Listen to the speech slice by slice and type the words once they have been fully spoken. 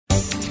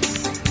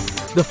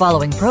The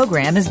following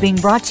program is being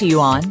brought to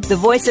you on the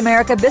Voice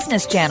America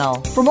Business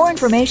Channel. For more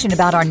information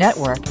about our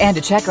network and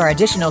to check our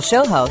additional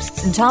show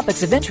hosts and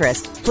topics of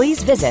interest,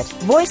 please visit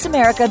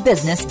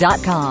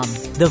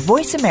voiceamericabusiness.com. The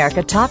Voice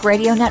America Talk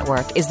Radio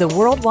Network is the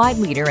worldwide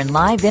leader in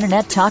live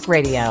Internet talk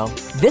radio.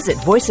 Visit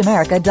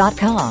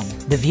voiceamerica.com.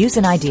 The views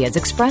and ideas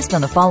expressed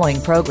on the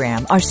following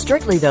program are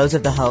strictly those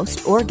of the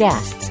host or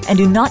guests and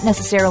do not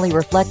necessarily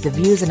reflect the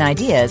views and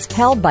ideas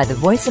held by the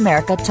Voice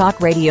America Talk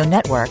Radio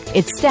Network,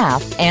 its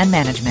staff, and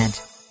management.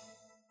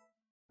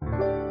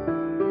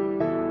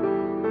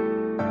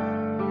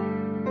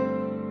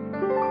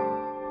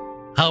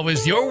 How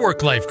is your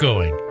work life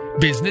going?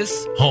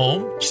 Business,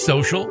 home,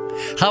 social?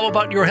 How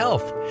about your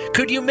health?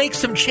 Could you make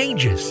some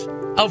changes?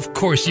 Of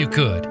course you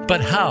could,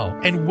 but how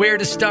and where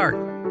to start?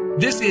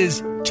 This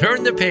is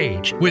Turn the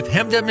Page with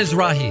Hemda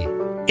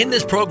Mizrahi. In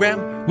this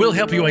program, we'll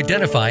help you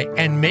identify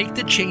and make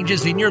the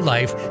changes in your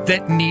life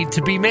that need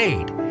to be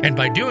made. And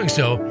by doing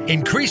so,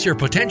 increase your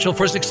potential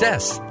for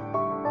success.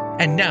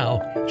 And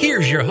now,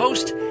 here's your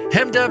host,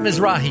 Hemda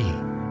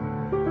Mizrahi.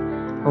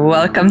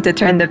 Welcome to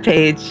Turn the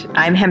Page.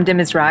 I'm Hemda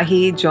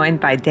Mizrahi, joined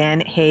by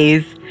Dan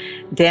Hayes.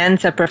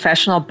 Dan's a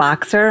professional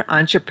boxer,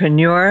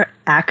 entrepreneur,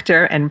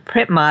 actor, and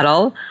print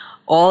model,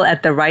 all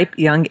at the ripe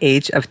young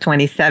age of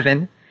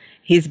 27.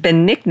 He's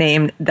been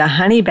nicknamed the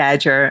Honey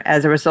Badger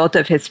as a result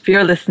of his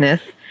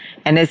fearlessness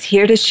and is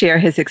here to share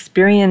his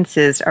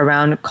experiences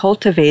around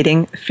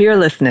cultivating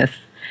fearlessness.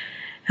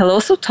 He'll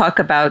also talk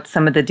about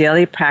some of the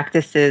daily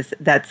practices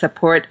that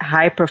support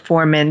high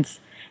performance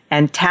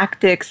and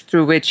tactics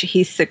through which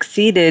he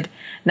succeeded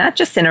not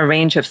just in a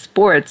range of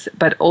sports,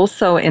 but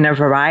also in a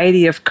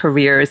variety of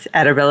careers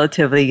at a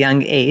relatively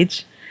young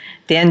age.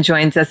 Dan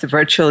joins us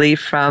virtually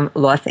from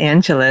Los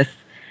Angeles.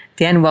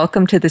 Dan,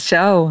 welcome to the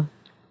show.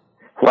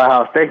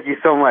 Wow, thank you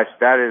so much.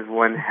 That is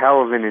one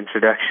hell of an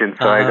introduction,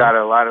 so I got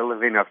a lot of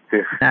living up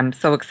to. I'm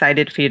so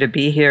excited for you to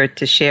be here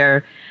to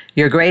share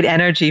your great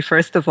energy,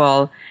 first of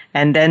all,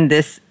 and then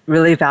this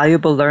really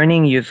valuable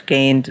learning you've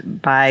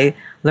gained by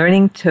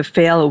learning to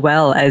fail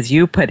well, as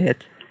you put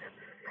it.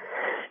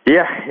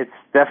 Yeah, it's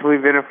definitely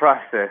been a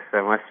process,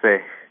 I must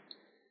say.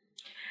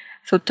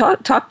 So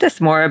talk to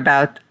us more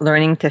about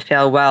learning to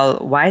fail well,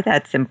 why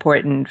that's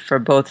important for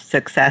both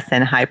success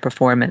and high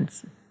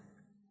performance.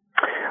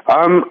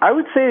 I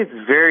would say it's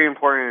very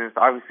important. It's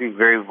obviously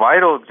very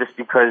vital just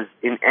because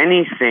in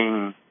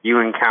anything you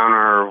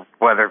encounter,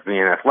 whether it be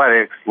in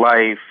athletics,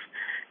 life,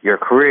 your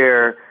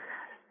career,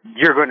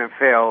 you're going to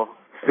fail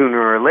sooner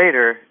or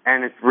later,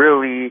 and it's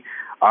really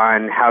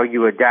on how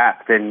you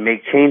adapt and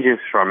make changes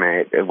from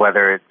it,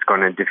 whether it's going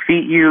to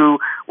defeat you,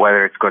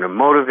 whether it's going to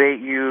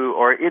motivate you,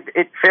 or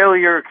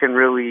failure can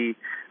really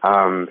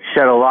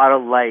shed a lot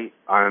of light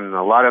on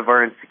a lot of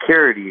our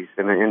insecurities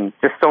in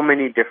just so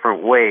many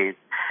different ways.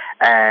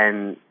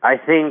 And I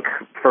think,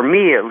 for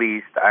me at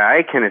least,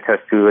 I can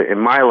attest to it in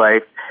my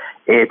life,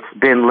 it's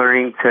been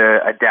learning to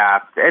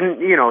adapt.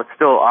 And, it's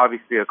still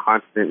obviously a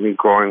constantly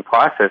growing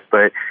process,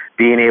 but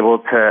being able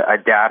to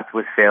adapt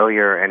with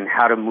failure and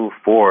how to move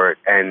forward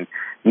and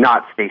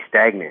not stay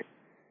stagnant.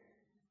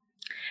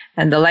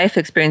 And the life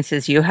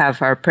experiences you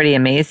have are pretty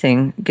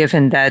amazing,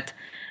 given that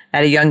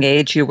at a young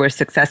age you were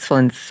successful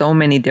in so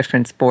many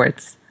different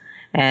sports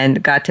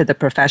and got to the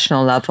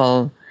professional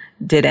level,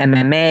 did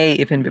MMA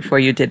even before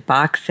you did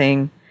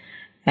boxing,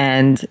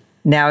 and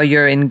now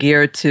you're in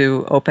gear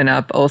to open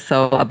up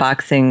also a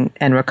boxing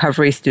and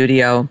recovery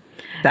studio.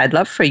 I'd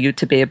love for you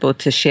to be able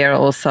to share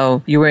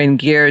also, you were in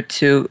gear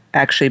to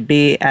actually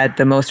be at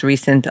the most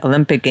recent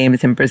Olympic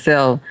Games in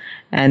Brazil,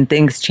 and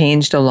things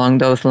changed along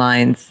those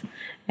lines.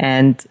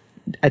 And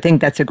I think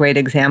that's a great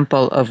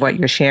example of what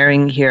you're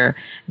sharing here,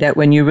 that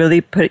when you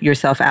really put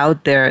yourself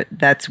out there,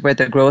 that's where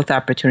the growth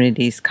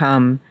opportunities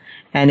come.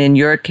 And in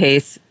your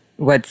case,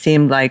 what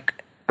seemed like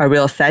a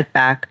real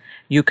setback,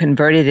 you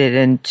converted it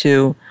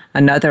into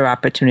another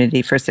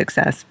opportunity for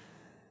success.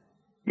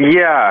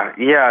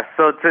 Yeah.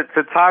 So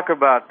to talk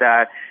about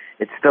that,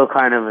 it's still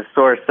kind of a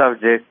sore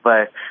subject,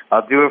 but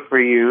I'll do it for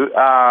you.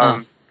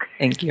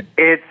 Thank you.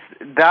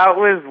 That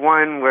was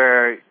one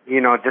where,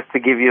 just to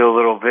give you a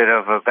little bit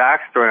of a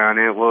backstory on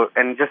it,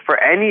 and just for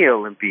any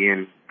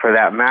Olympian for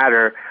that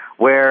matter,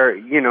 where,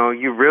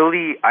 you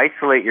really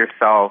isolate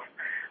yourself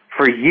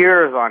for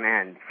years on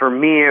end. For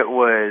me, it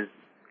was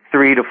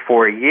 3 to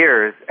 4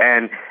 years,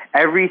 and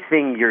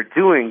everything you're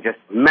doing just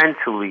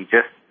mentally,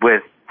 just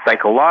with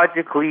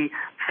psychologically,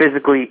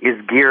 physically, is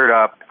geared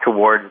up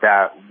towards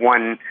that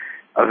one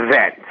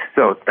event.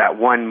 So that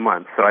 1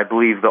 month. So I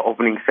believe the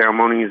opening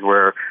ceremonies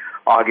were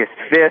August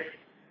 5th.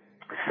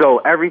 So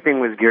everything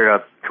was geared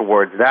up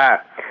towards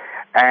that.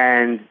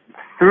 And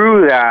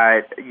through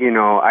that,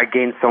 I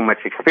gained so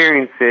much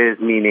experiences,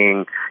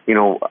 meaning,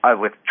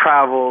 with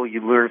travel,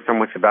 you learn so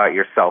much about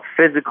yourself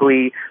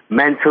physically,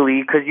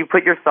 mentally, because you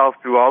put yourself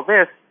through all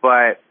this.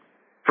 But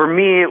for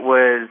me, it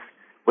was,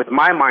 with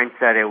my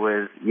mindset, it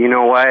was,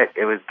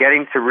 it was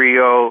getting to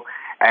Rio,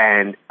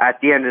 and at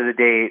the end of the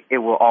day, it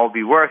will all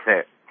be worth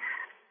it.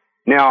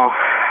 Now,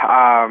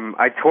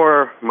 I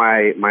tore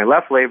my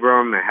left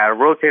labrum. I had a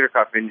rotator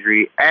cuff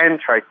injury and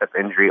tricep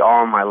injury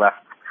all on my left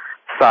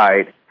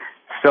side.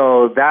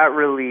 So that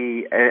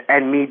really,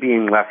 and me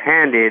being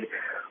left-handed,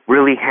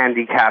 really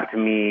handicapped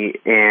me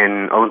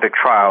in Olympic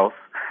trials,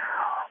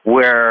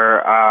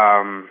 where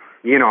I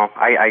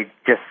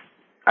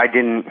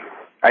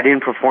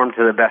didn't perform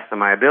to the best of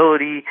my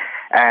ability,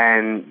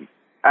 and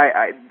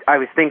I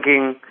was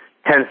thinking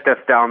 10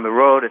 steps down the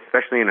road,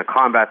 especially in a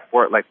combat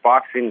sport like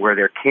boxing, where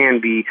there can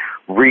be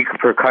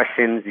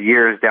repercussions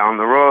years down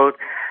the road.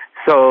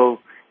 So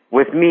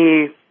with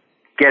me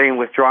getting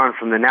withdrawn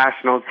from the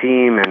national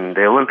team and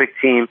the Olympic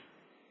team,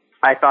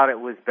 I thought it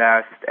was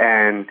best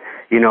and,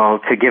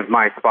 to give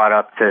my spot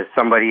up to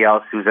somebody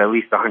else who's at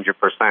least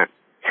 100%.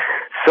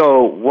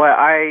 So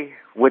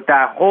with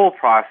that whole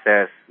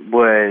process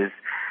was,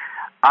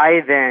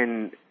 I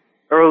then,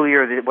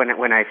 earlier,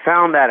 when I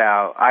found that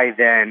out, I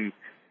then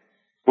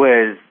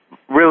was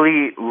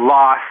really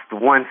lost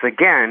once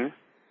again,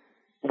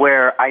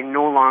 where I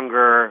no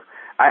longer,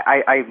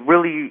 I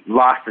really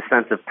lost a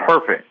sense of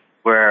purpose,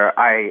 where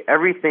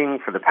everything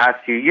for the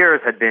past few years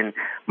had been,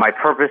 my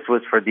purpose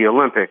was for the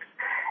Olympics.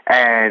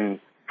 And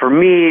for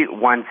me,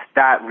 once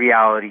that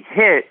reality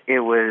hit,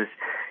 it was,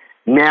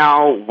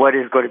 now what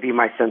is going to be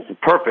my sense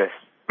of purpose?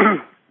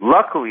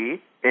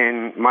 Luckily,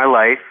 in my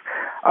life,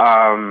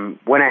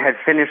 when I had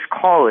finished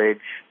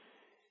college,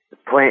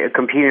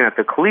 competing at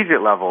the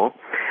collegiate level,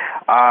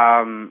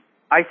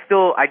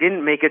 I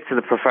didn't make it to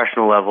the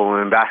professional level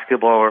in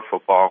basketball or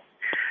football,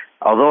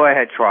 although I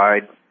had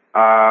tried,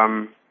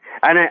 and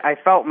I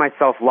felt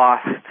myself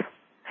lost.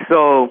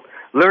 So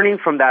learning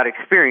from that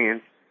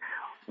experience,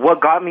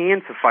 what got me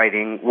into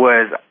fighting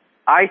was,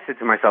 I said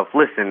to myself,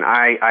 listen,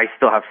 I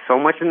still have so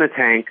much in the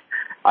tank.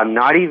 I'm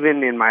not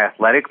even in my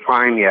athletic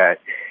prime yet,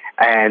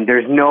 and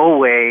there's no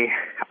way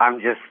I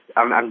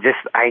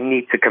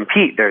need to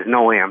compete. There's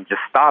no way I'm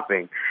just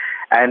stopping.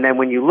 And then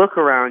when you look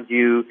around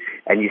you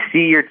and you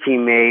see your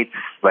teammates,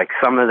 like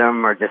some of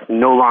them are just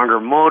no longer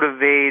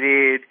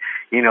motivated,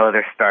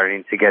 they're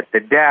starting to get the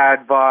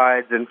dad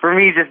bods. And for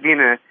me, just being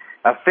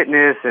a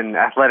fitness and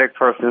athletic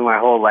person my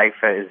whole life,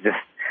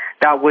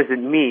 that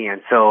wasn't me.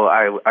 And so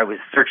I was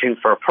searching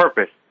for a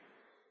purpose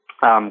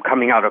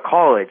coming out of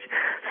college.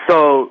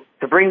 So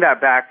to bring that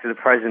back to the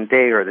present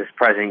day or this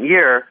present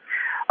year,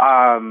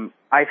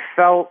 I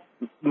felt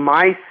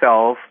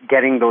myself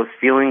getting those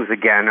feelings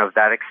again of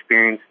that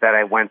experience that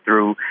I went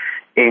through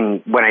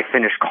when I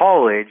finished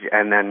college,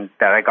 and then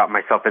that I got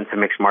myself into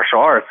mixed martial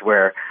arts,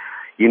 where,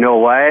 you know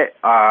what,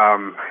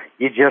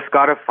 you just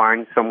got to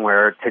find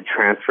somewhere to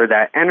transfer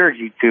that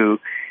energy to,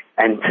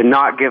 and to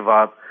not give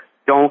up.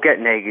 Don't get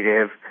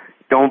negative.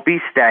 Don't be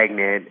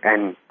stagnant,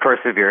 and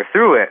persevere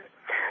through it.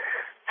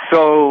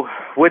 So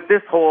with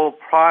this whole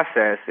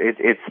process,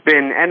 it's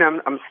been, and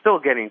I'm still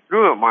getting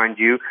through it, mind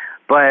you,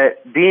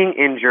 but being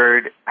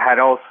injured had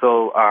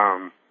also,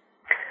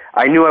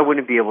 I knew I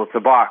wouldn't be able to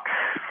box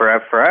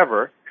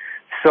forever.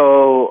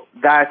 So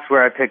that's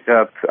where I picked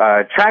up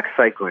track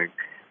cycling,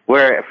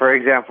 where, for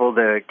example,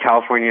 the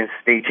California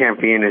state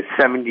champion is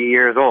 70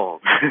 years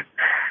old.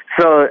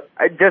 So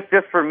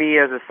just for me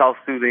as a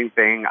self-soothing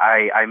thing,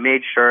 I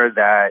made sure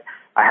that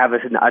I have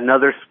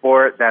another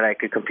sport that I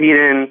could compete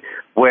in,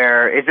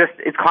 where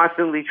it's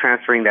constantly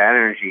transferring that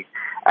energy.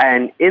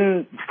 And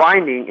in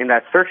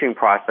that searching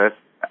process,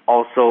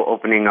 also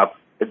opening up,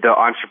 the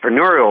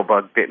entrepreneurial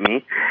bug bit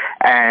me,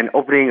 and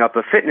opening up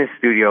a fitness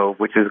studio,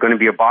 which is going to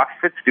be a box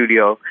fit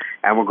studio,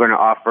 and we're going to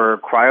offer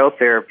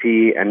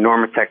cryotherapy and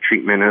Normatec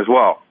treatment as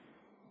well.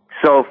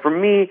 So for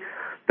me,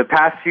 the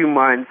past few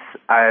months,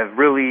 I've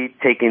really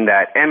taken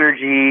that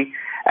energy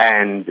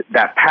and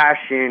that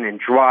passion and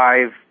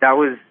drive that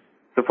was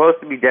supposed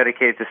to be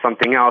dedicated to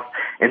something else.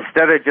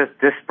 Instead of just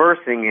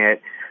dispersing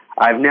it,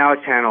 I've now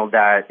channeled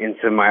that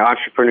into my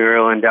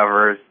entrepreneurial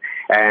endeavors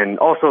and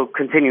also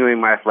continuing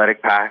my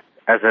athletic path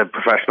as a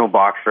professional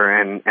boxer,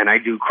 and I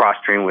do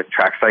cross-train with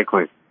track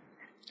cycling.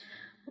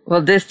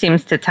 Well, this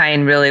seems to tie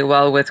in really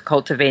well with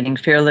cultivating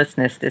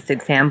fearlessness, this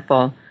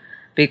example,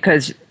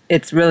 because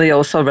it's really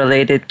also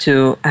related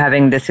to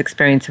having this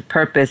experience of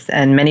purpose.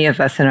 And many of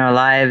us in our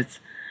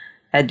lives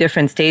at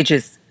different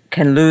stages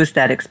can lose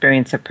that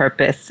experience of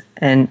purpose.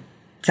 And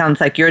it sounds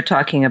like you're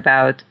talking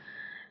about,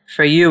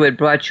 for you, it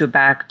brought you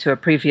back to a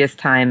previous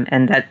time,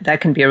 and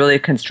that can be a really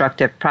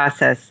constructive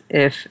process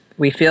if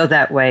we feel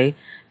that way,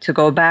 to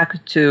go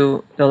back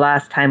to the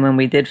last time when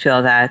we did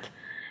feel that,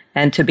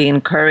 and to be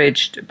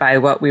encouraged by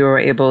what we were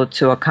able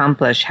to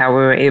accomplish, how we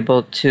were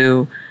able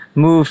to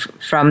move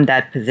from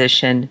that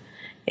position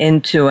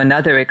into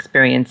another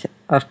experience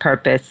of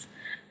purpose.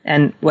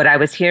 And what I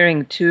was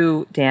hearing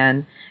too,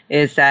 Dan,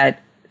 is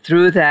that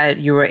through that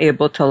you were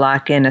able to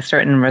lock in a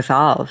certain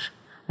resolve.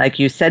 Like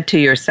you said to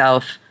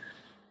yourself,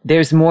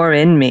 there's more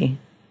in me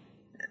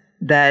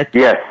that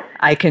yes.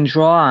 I can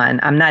draw on.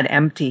 I'm not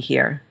empty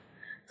here.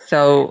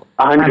 So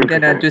 100%. I'm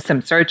going to do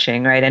some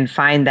searching, right, and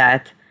find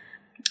that.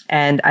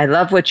 And I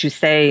love what you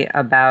say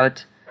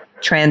about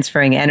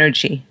transferring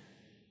energy.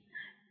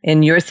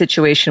 in your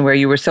situation where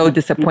you were so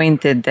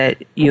disappointed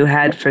that you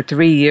had for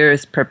 3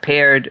 years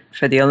prepared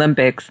for the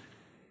Olympics,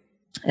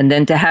 and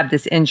then to have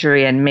this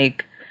injury and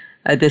make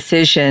a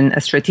decision,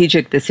 a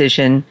strategic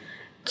decision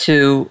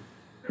to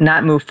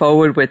not move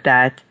forward with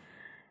that,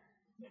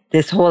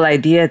 this whole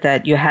idea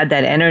that you had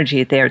that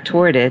energy there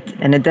toward it,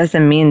 and it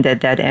doesn't mean that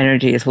that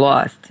energy is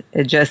lost.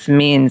 It just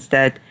means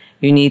that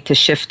you need to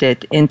shift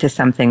it into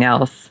something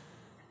else.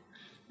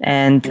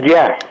 And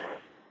yes.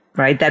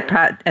 Right,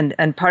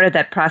 and part of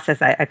that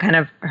process, I kind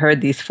of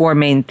heard these 4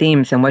 main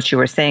themes in what you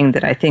were saying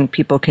that I think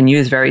people can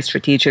use very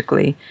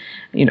strategically.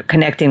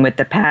 Connecting with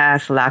the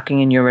past, locking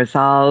in your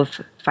resolve,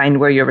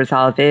 find where your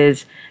resolve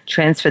is,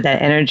 transfer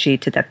that energy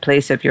to that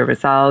place of your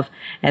resolve,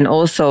 and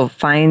also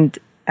find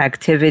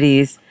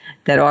activities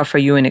that offer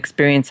you an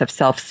experience of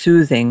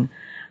self-soothing.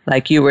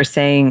 Like you were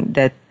saying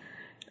that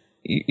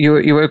you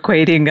were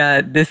equating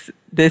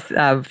this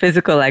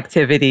physical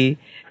activity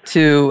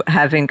to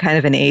having kind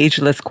of an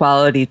ageless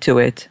quality to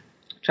it.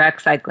 Track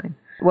cycling.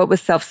 What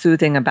was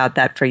self-soothing about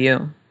that for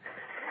you?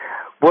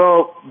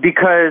 Well,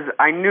 because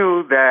I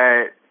knew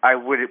that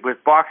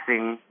with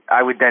boxing,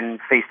 I would then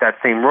face that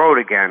same road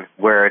again,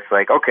 where it's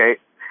like, okay,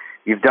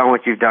 you've done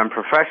what you've done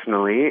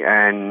professionally,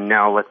 and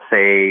now let's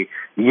say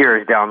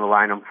years down the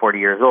line, I'm 40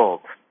 years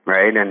old,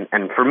 right?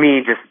 And for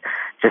me,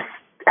 just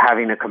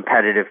having a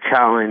competitive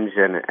challenge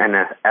and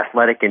an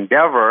athletic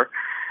endeavor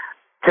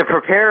to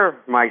prepare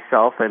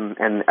myself, and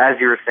as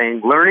you were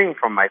saying, learning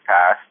from my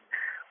past,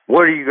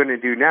 what are you going to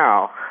do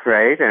now,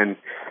 right? And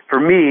for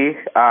me,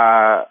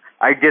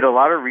 I did a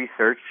lot of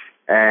research,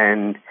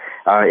 and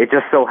it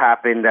just so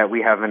happened that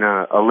we have an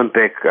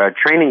Olympic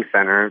training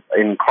center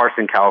in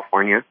Carson,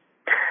 California.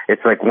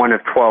 It's like one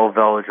of 12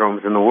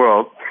 velodromes in the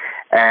world.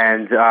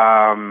 And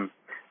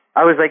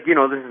I was like,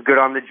 this is good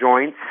on the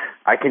joints.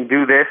 I can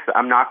do this.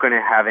 I'm not going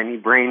to have any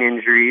brain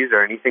injuries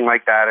or anything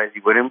like that as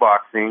you would in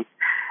boxing.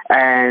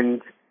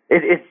 And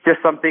it's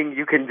just something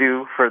you can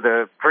do for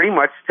pretty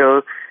much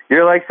till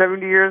you're like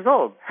 70 years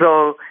old.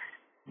 So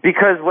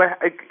because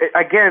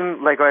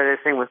again, like I was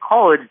saying with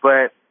college,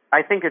 but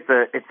I think it's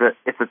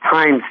a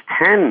times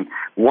 10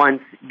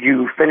 once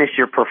you finish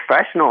your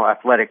professional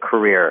athletic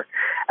career.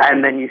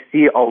 And then you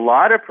see a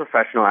lot of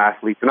professional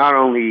athletes not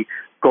only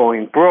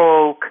going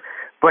broke,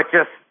 but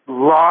just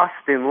lost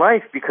in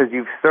life because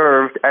you've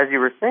served, as you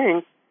were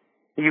saying,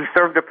 you've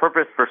served a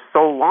purpose for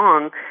so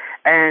long,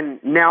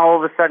 and now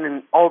all of a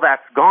sudden all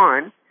that's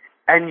gone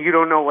and you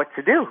don't know what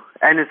to do.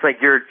 And it's like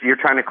you're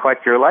trying to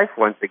collect your life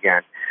once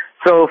again.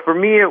 So for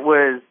me, it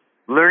was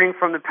learning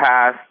from the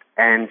past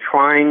and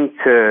trying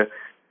to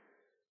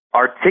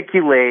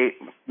articulate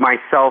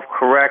myself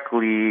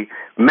correctly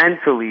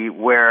mentally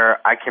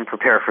where I can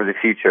prepare for the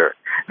future.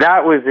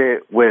 That was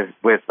it with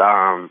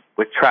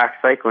track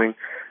cycling.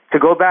 To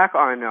go back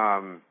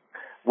on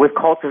with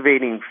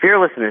cultivating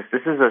fearlessness,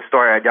 this is a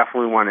story I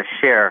definitely want to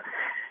share.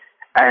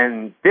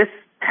 And this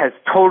has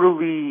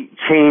totally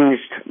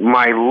changed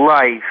my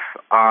life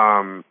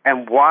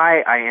and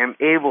why I am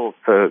able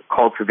to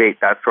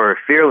cultivate that sort of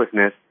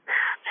fearlessness.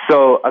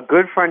 So a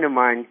good friend of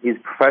mine, he's a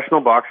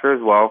professional boxer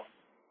as well.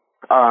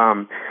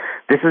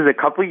 This is a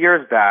couple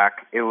years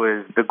back. It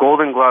was the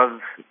Golden Glove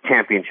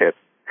Championship.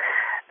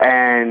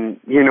 And,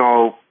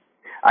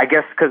 I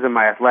guess because of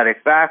my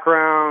athletic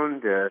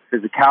background,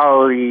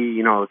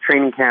 physicality,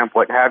 training camp,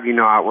 what have you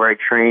not, where I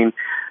train,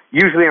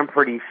 usually I'm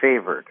pretty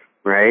favored,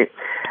 right?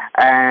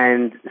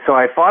 And so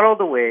I fought all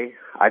the way.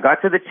 I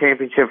got to the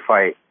championship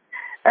fight,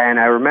 and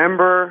I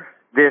remember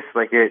this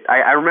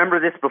I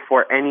remember this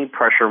before any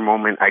pressure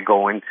moment I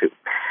go into.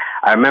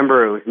 I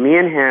remember it was me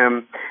and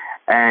him,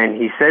 and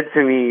he said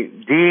to me,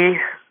 D,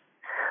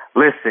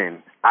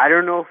 listen, I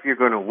don't know if you're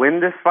going to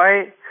win this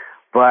fight,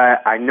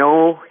 but I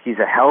know he's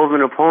a hell of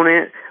an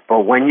opponent,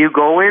 but when you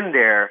go in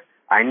there,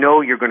 I know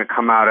you're going to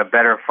come out a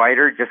better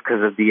fighter just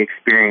because of the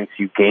experience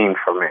you gained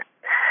from it.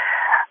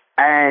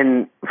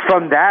 And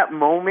from that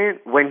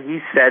moment, when he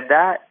said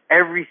that,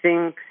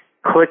 everything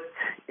clicked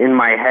in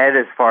my head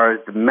as far as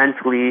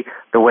mentally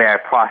the way I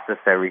process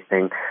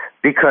everything,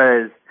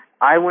 because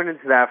I went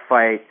into that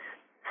fight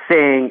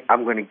saying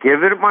I'm going to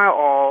give it my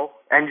all,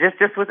 and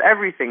just with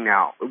everything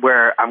now,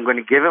 where I'm going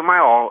to give it my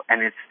all,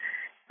 and it's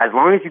as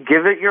long as you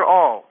give it your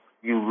all,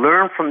 you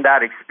learn from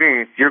that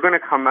experience, you're going to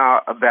come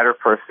out a better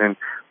person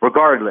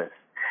regardless.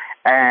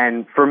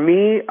 And for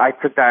me, I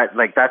took that,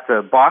 that's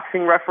a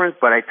boxing reference,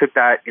 but I took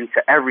that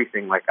into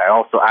everything. I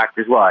also act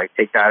as well. I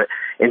take that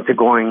into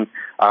going,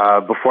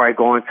 before I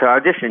go into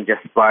audition,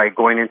 just by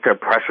going into a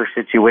pressure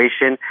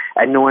situation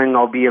and knowing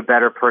I'll be a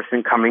better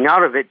person coming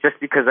out of it, just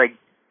because I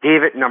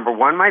gave it, number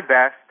one, my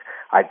best.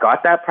 I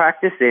got that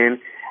practice in.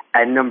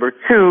 And number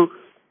two,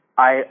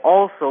 I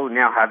also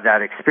now have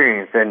that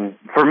experience. And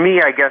for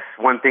me, I guess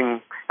one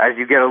thing, as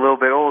you get a little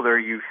bit older,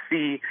 you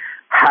see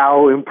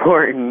how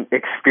important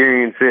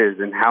experience is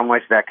and how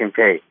much that can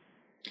pay.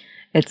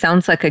 It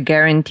sounds like a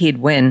guaranteed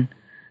win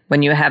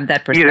when you have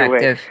that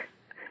perspective.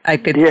 I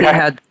could see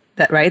how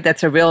that, right?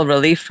 That's a real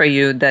relief for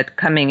you that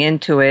coming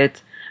into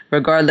it,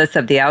 regardless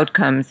of the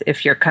outcomes,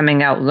 if you're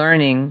coming out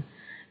learning,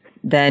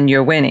 then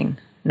you're winning.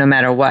 no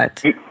matter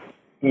what.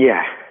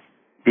 Yeah.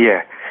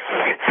 Yeah.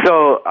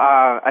 So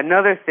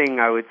another thing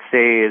I would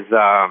say is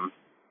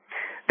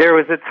there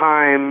was a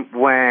time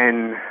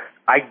when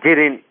I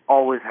didn't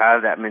always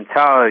have that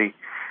mentality.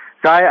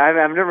 So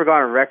I've never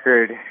gone on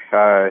record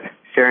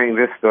sharing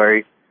this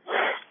story.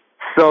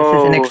 So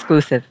this is an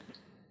exclusive.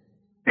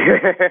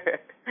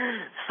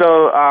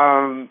 So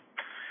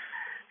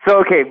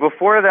okay,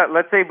 before that,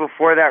 let's say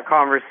before that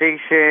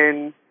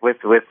conversation with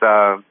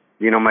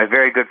my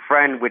very good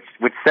friend, which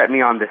set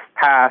me on this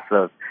path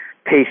of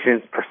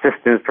patience,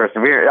 persistence,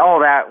 perseverance, all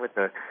that with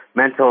the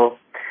mental.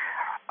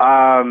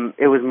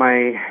 It was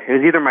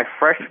either my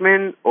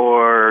freshman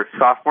or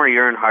sophomore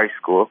year in high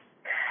school,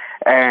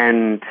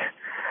 and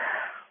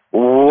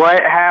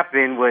what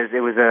happened was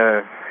it was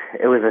a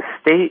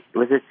state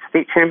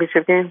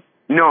championship game?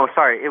 No,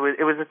 sorry, it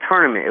was a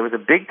tournament. It was a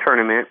big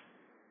tournament,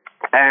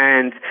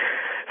 and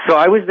so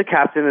I was the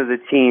captain of the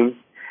team.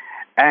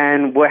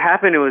 And what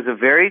happened, it was a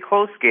very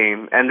close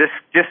game, and this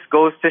just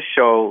goes to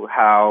show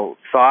how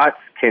thoughts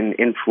can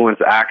influence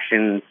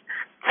actions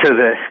to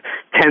the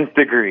 10th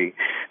degree.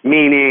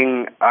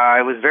 Meaning,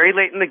 I was very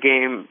late in the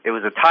game. It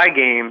was a tie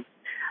game.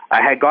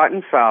 I had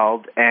gotten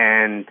fouled,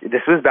 and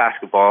this was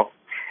basketball,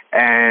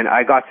 and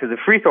I got to the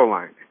free throw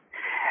line.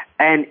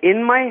 And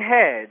in my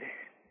head,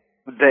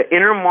 the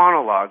inner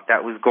monologue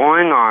that was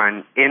going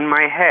on in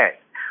my head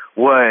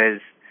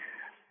was,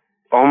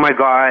 oh my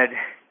God,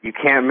 you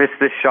can't miss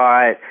this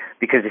shot,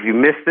 because if you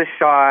miss this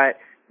shot,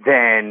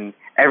 then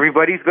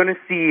everybody's going to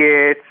see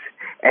it.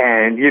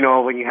 And,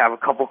 when you have a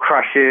couple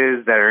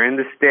crushes that are in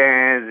the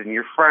stands and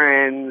your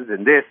friends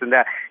and this and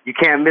that, you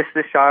can't miss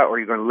the shot or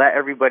you're going to let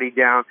everybody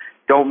down.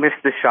 Don't miss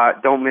the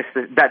shot. Don't miss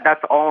the...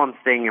 That's all I'm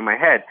saying in my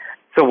head.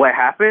 So what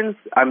happens?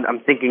 I'm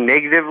thinking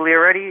negatively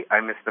already. I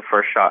missed the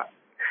first shot.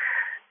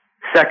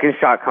 Second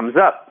shot comes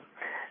up.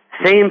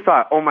 Same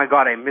thought. Oh, my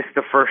God, I missed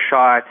the first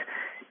shot.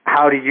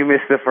 How did you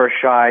miss the first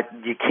shot?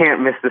 You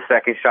can't miss the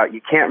second shot.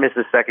 You can't miss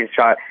the second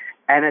shot.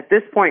 And at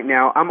this point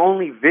now, I'm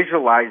only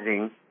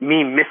visualizing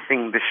me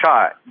missing the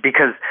shot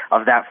because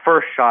of that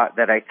first shot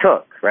that I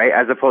took, right?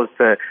 As opposed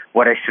to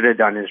what I should have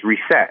done is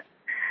reset.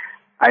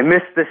 I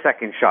missed the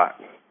second shot,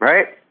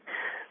 right?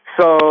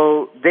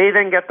 So they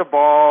then get the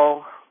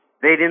ball.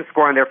 They didn't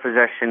score on their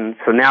possession.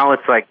 So now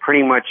it's like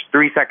pretty much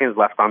 3 seconds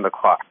left on the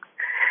clock.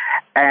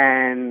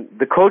 And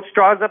the coach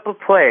draws up a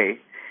play.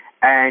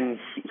 And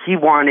he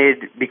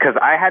wanted, because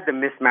I had the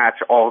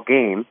mismatch all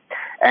game,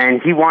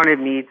 and he wanted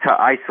me to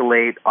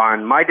isolate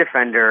on my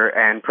defender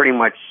and pretty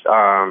much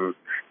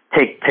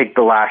take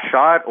the last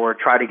shot or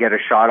try to get a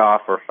shot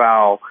off or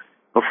foul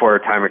before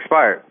time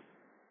expired.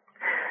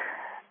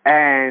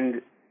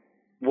 And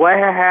what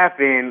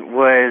happened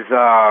was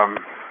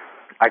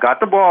I got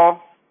the ball.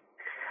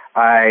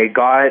 I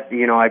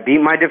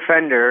beat my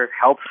defender.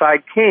 Help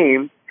side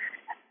came.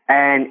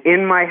 And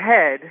in my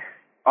head...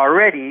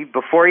 already,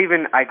 before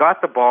even I got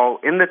the ball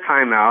in the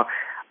timeout,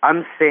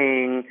 I'm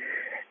saying,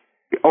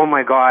 oh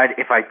my God,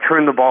 if I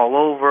turn the ball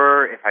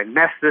over, if I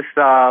mess this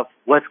up,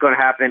 what's going to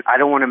happen? I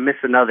don't want to miss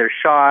another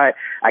shot.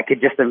 I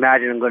could just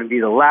imagine I'm going to be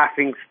the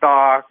laughing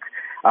stock.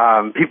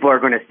 People are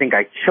going to think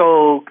I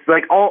choked.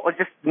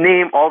 Just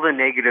name all the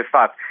negative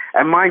thoughts.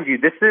 And mind you,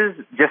 this is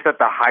just at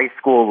the high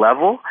school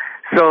level.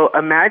 So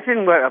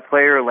imagine what a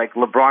player like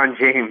LeBron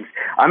James,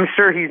 I'm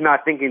sure he's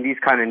not thinking these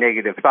kind of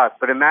negative thoughts,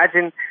 but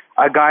imagine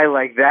a guy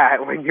like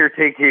that when you're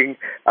taking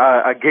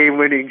a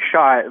game-winning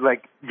shot,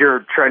 like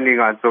you're trending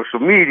on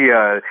social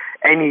media,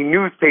 any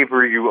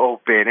newspaper you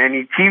open,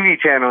 any TV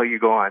channel you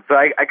go on. So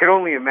I could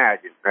only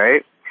imagine,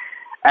 right?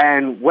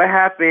 And what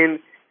happened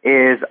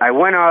is I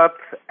went up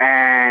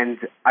and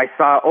I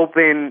saw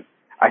open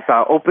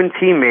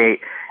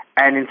teammate,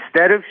 and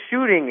instead of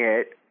shooting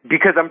it,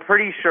 because I'm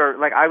pretty sure,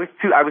 I was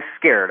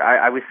scared.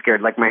 I was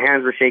scared. My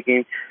hands were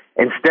shaking.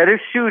 Instead of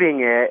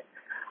shooting it,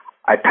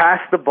 I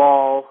passed the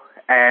ball,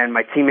 and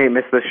my teammate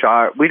missed the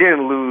shot. We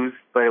didn't lose,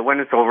 but it went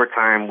into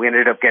overtime. We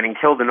ended up getting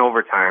killed in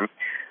overtime.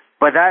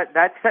 But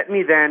that set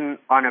me then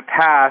on a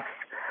path.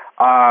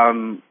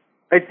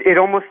 It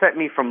almost set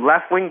me from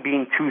left wing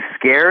being too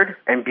scared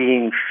and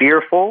being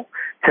fearful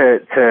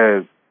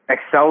to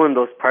excel in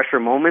those pressure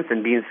moments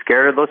and being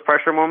scared of those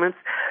pressure moments,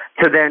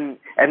 to then,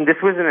 and this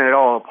wasn't at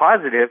all a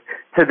positive,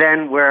 to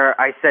then where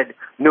I said,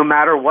 no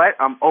matter what,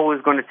 I'm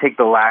always going to take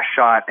the last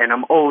shot, and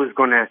I'm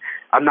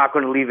not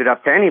going to leave it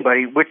up to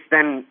anybody, which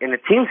then in a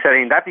team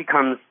setting, that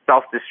becomes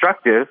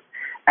self-destructive.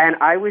 And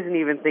I wasn't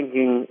even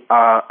thinking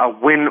a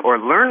win or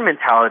learn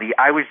mentality.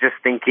 I was just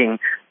thinking,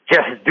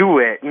 just do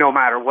it, no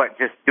matter what,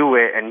 just do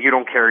it, and you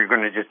don't care, you're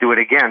going to just do it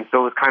again.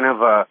 So it was kind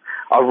of a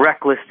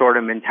reckless sort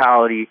of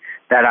mentality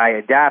that I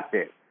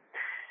adapted.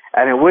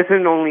 And it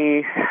wasn't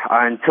only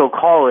until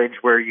college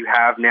where you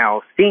have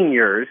now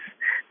seniors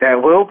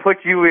that will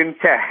put you in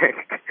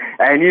tech,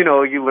 and,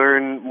 you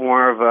learn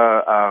more of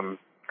a,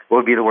 what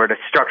would be the word, a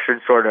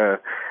structured sort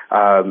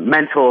of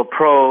mental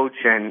approach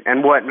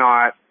and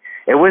whatnot.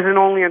 it wasn't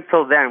only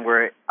until then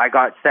where I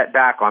got set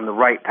back on the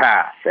right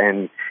path.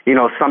 And,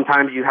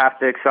 sometimes you have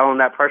to excel in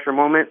that pressure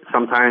moment.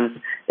 Sometimes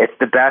it's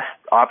the best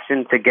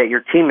option to get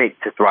your teammate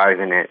to thrive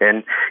in it.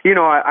 And,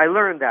 I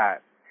learned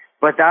that.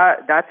 But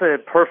that's a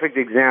perfect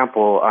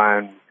example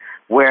on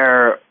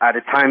where at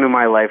a time in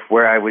my life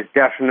where I was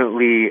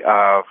definitely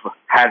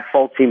had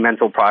faulty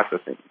mental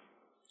processing.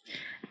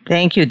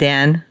 Thank you,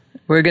 Dan.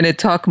 We're going to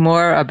talk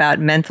more about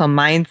mental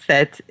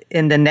mindset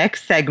in the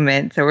next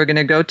segment. So we're going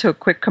to go to a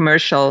quick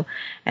commercial.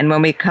 And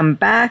when we come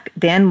back,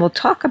 Dan will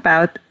talk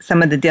about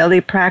some of the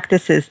daily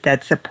practices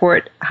that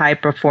support high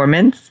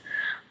performance,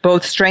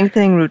 both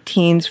strengthening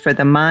routines for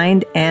the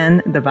mind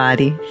and the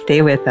body.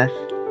 Stay with us.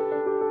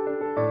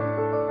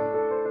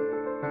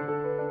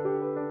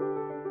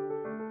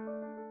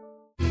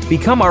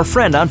 Become our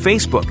friend on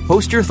Facebook.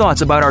 Post your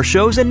thoughts about our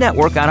shows and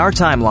network on our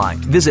timeline.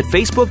 Visit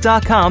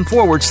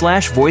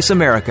facebook.com/Voice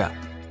America.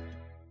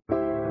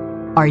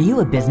 Are you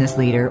a business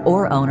leader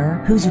or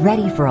owner who's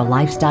ready for a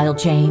lifestyle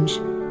change?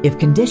 If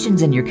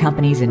conditions in your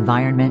company's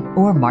environment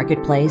or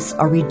marketplace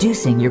are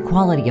reducing your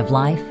quality of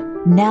life,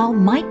 now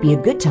might be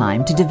a good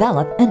time to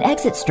develop an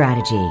exit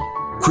strategy.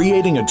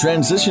 Creating a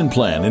transition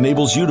plan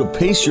enables you to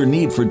pace your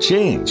need for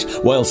change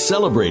while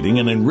celebrating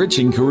an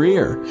enriching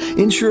career.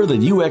 Ensure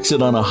that you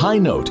exit on a high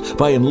note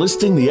by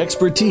enlisting the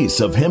expertise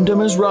of Hemda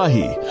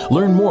Mizrahi.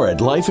 Learn more at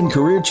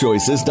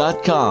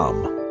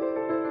lifeandcareerchoices.com.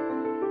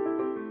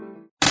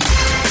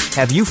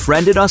 Have you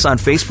friended us on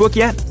Facebook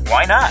yet?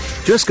 Why not?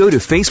 Just go to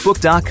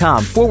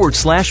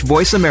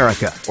facebook.com/Voice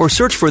America or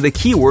search for the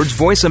keywords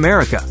Voice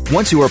America.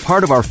 Once you are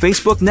part of our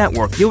Facebook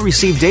network, you'll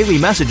receive daily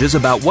messages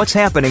about what's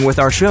happening with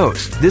our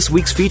shows, this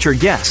week's featured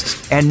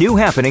guests, and new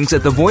happenings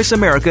at the Voice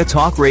America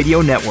Talk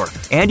Radio Network.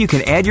 And you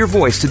can add your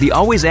voice to the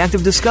always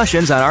active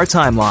discussions on our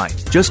timeline.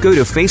 Just go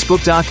to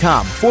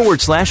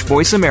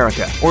facebook.com/Voice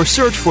America or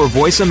search for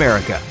Voice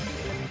America.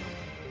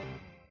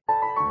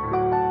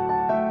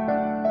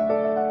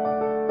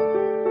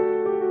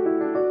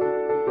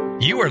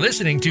 You are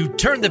listening to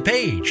Turn the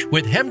Page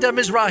with Hemda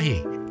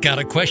Mizrahi. Got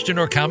a question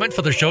or comment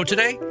for the show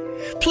today?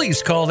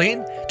 Please call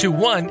in to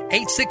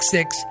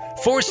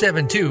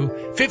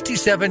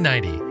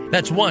 1-866-472-5790.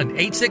 That's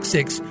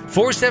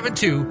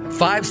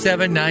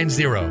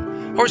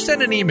 1-866-472-5790. Or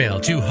send an email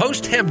to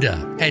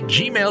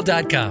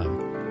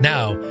hosthemda@gmail.com.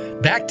 Now,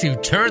 back to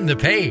Turn the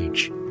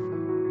Page.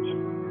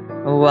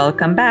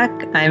 Welcome back.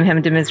 I'm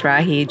Hemda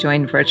Mizrahi,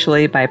 joined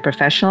virtually by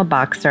professional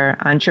boxer,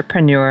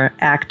 entrepreneur,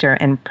 actor,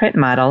 and print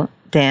model,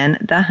 Dan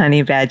the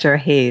Honey Badger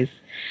Hayes.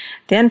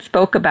 Dan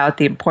spoke about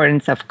the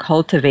importance of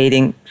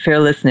cultivating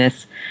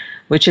fearlessness,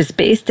 which is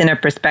based in a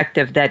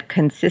perspective that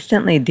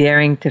consistently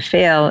daring to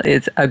fail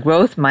is a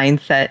growth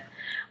mindset,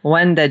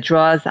 one that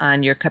draws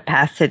on your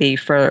capacity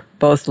for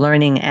both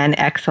learning and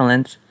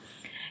excellence.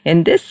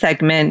 In this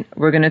segment,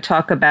 we're going to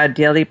talk about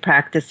daily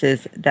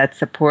practices that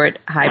support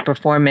high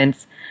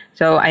performance.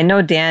 So I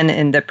know, Dan,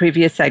 in the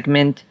previous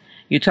segment,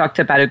 you talked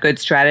about a good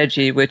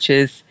strategy, which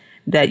is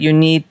that you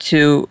need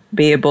to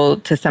be able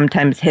to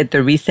sometimes hit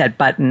the reset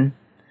button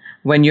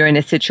when you're in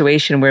a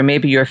situation where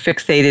maybe you're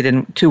fixated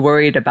and too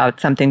worried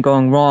about something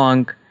going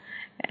wrong,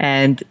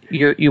 and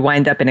you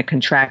wind up in a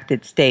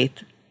contracted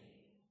state.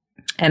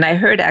 And I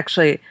heard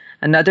actually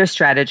another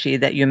strategy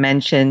that you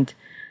mentioned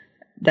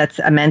that's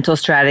a mental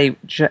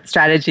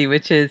strategy,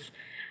 which is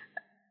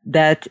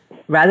that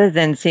rather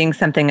than seeing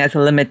something as a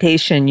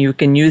limitation, you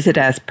can use it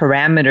as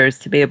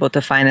parameters to be able to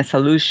find a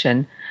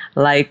solution.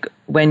 Like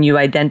when you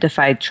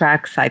identified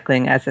track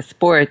cycling as a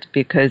sport,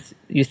 because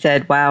you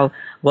said, wow,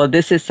 well,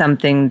 this is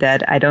something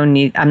that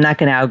I'm not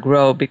going to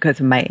outgrow because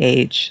of my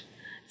age.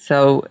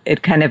 So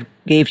it kind of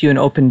gave you an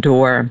open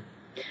door.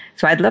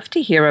 So I'd love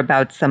to hear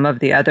about some of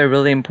the other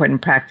really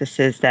important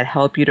practices that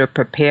help you to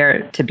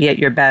prepare to be at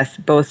your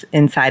best, both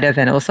inside of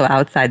and also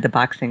outside the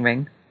boxing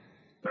ring.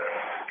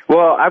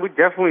 Well, I would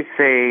definitely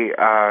say,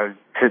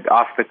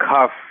 off the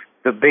cuff,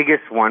 the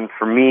biggest one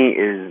for me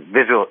is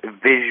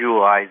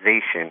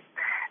visualization.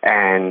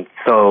 And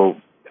so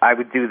I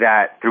would do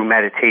that through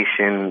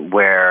meditation,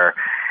 where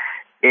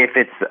if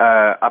it's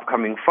an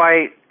upcoming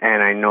fight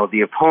and I know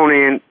the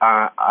opponent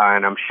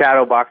and I'm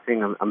shadow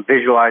boxing, I'm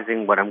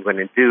visualizing what I'm going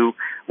to do,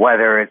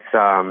 whether it's,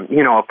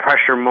 a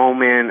pressure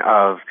moment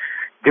of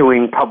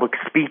doing public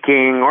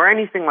speaking or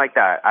anything like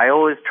that. I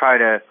always try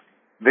to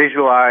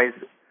visualize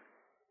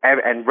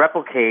and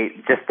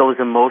replicate just those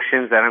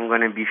emotions that I'm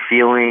going to be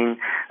feeling,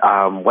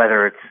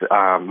 whether it's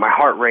my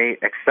heart rate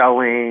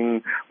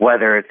excelling,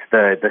 whether it's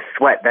the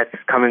sweat that's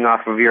coming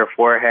off of your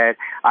forehead.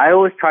 I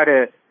always try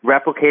to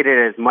replicate it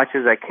as much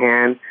as I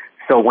can,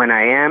 so when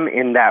I am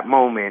in that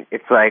moment,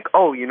 it's like,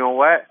 oh, you know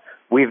what?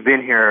 We've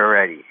been here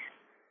already.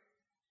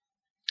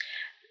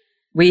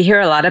 We hear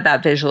a lot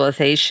about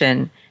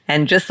visualization,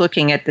 and just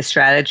looking at the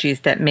strategies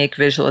that make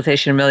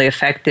visualization really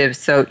effective.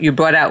 So you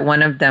brought out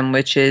one of them,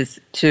 which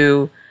is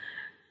to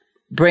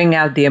bring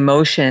out the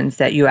emotions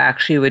that you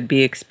actually would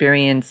be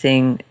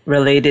experiencing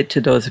related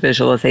to those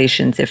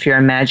visualizations. If you're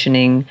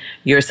imagining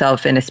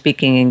yourself in a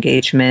speaking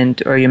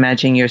engagement or you're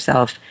imagining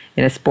yourself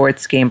in a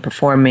sports game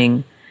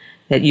performing,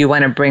 that you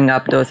want to bring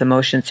up those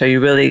emotions so you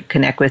really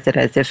connect with it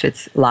as if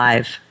it's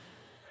live.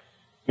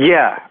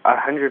 Yeah,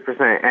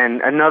 100%.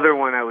 And another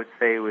one I would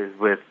say was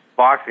with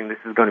boxing. This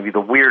is going to be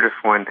the weirdest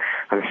one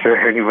I'm sure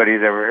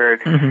anybody's ever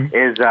heard,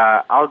 is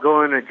I'll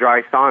go in a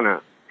dry sauna.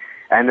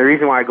 And the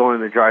reason why I go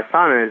in the dry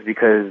sauna is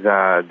because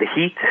the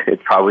heat,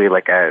 it's probably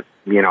like at,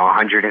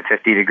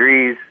 150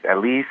 degrees at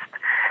least.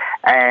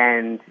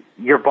 And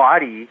your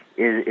body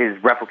is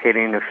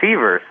replicating a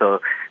fever. So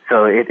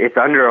it's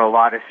under a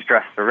lot of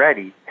stress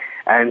already.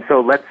 And so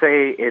let's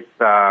say it's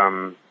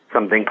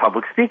something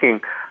public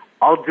speaking.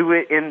 I'll do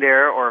it in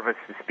there, or if it's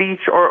a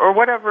speech or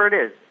whatever it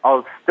is,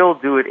 I'll still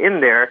do it in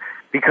there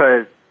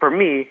because for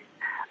me,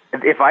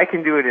 if I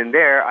can do it in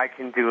there, I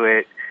can do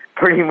it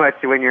pretty much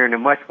when you're in a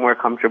much more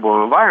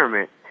comfortable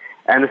environment.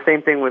 And the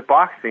same thing with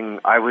boxing.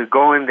 I would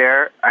go in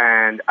there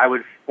and I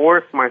would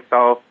force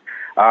myself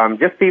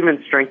just to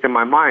even strengthen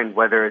my mind,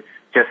 whether it's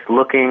just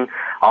looking,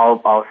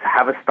 I'll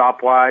have a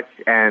stopwatch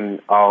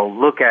and I'll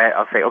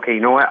say, okay, you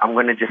know what? I'm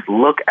going to just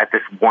look at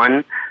this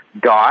one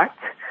dot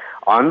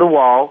on the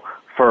wall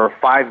for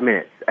 5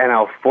 minutes, and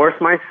I'll force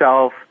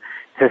myself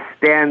to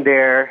stand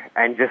there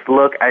and just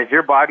look as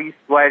your body's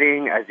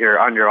sweating, as you're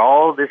under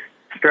all this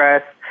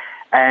stress.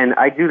 And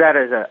I do that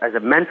as a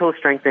mental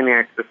strengthening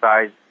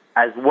exercise,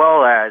 as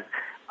well as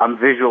I'm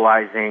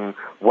visualizing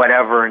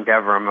whatever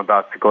endeavor I'm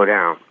about to go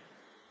down.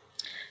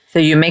 So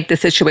you make the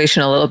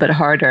situation a little bit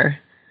harder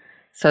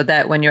so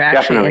that when you're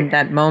actually Definitely. in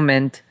that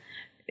moment,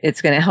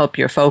 it's going to help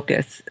your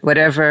focus.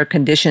 Whatever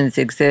conditions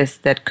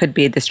exist that could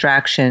be a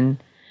distraction,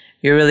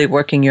 you're really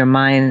working your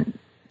mind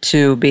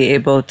to be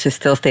able to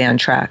still stay on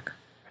track.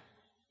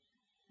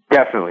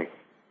 Definitely.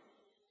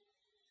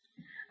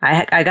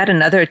 I got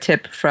another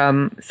tip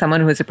from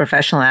someone who's a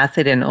professional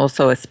athlete and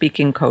also a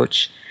speaking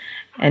coach.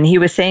 And he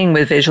was saying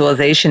with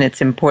visualization,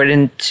 it's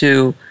important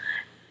to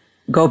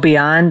go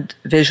beyond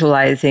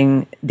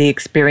visualizing the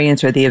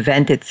experience or the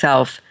event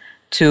itself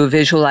to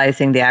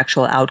visualizing the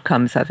actual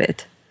outcomes of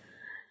it.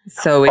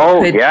 So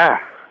yeah.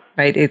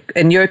 Right.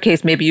 In your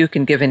case, maybe you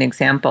can give an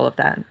example of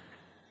that.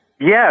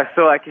 Yeah,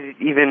 so I could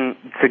even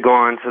to go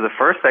on to the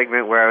first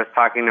segment where I was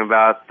talking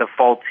about the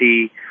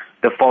faulty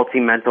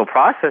mental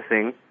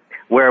processing,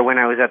 where when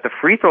I was at the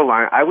free throw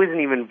line, I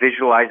wasn't even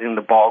visualizing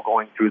the ball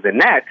going through the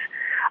net.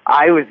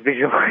 I was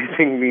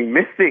visualizing me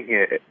missing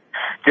it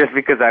just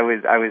because I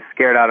was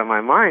scared out of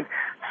my mind.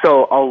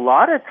 So a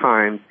lot of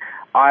times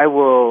I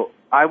will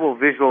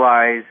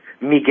visualize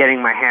me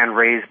getting my hand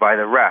raised by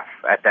the ref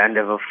at the end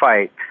of a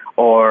fight,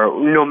 or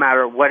no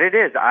matter what it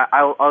is.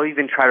 I'll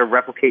even try to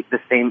replicate the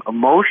same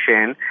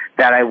emotion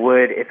that I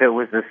would if it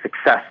was a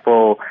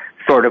successful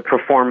sort of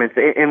performance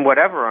in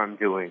whatever I'm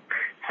doing.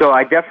 So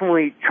I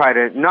definitely try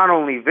to not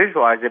only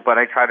visualize it, but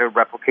I try to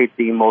replicate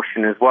the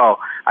emotion as well.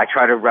 I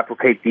try to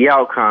replicate the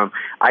outcome.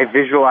 I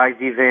visualize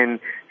even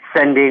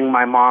sending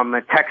my mom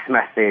a text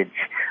message,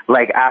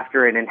 like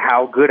after it, and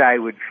how good I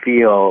would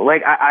feel.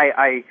 Like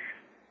I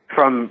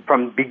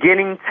from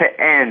beginning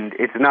to end,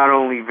 it's not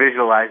only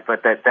visualized,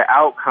 but that the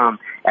outcome.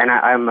 And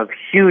I'm a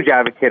huge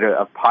advocate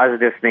of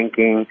positive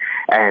thinking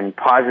and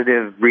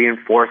positive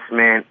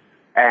reinforcement.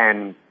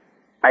 And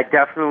I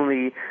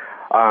definitely,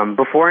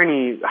 before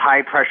any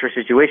high pressure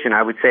situation,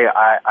 I would say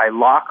I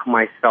lock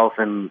myself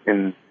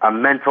in a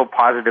mental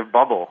positive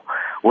bubble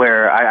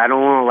where I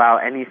don't want to allow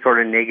any sort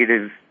of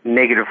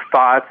negative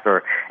thoughts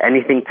or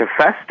anything to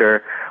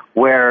fester,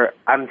 where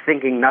I'm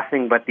thinking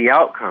nothing but the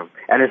outcome.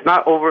 And it's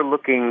not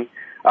overlooking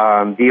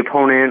the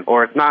opponent,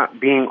 or it's not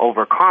being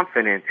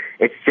overconfident.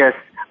 It's just,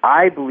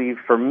 I believe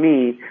for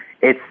me,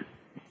 it's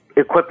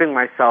equipping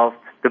myself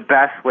the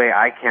best way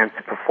I can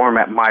to perform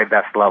at my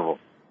best level.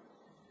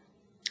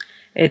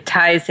 It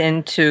ties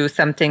into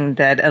something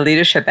that a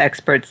leadership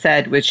expert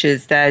said, which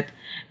is that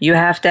you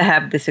have to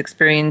have this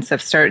experience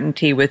of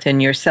certainty within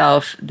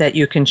yourself that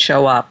you can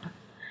show up,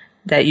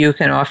 that you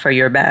can offer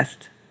your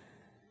best.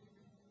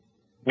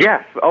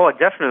 Yes. Oh,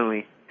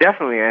 definitely.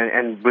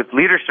 And with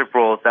leadership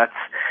roles,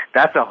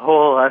 that's a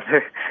whole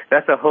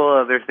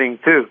other thing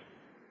too.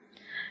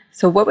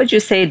 So what would you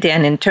say,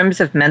 Dan, in terms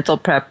of mental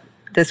prep?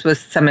 This was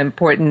some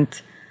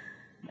important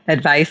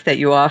advice that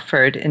you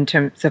offered in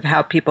terms of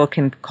how people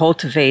can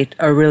cultivate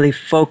a really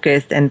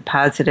focused and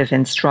positive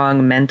and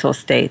strong mental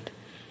state.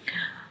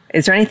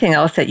 Is there anything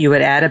else that you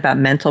would add about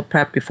mental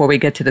prep before we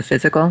get to the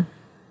physical?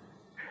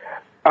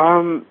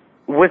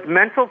 With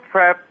mental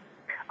prep,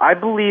 I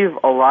believe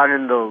a lot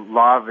in the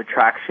law of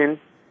attraction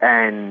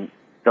and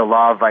the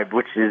law of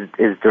which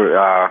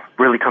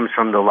really comes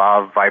from the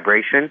law of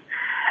vibration.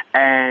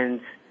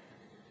 And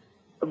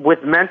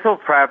with mental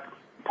prep,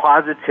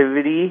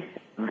 positivity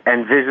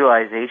and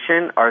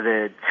visualization are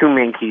the two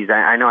main keys.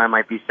 I know I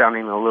might be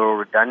sounding a little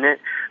redundant,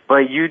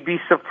 but you'd be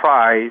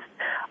surprised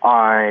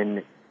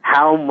on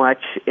how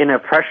much in a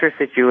pressure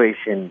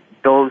situation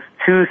those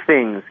two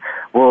things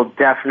will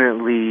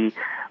definitely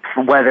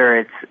whether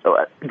it's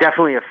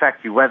definitely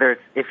affect you, whether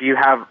it's if you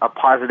have a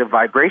positive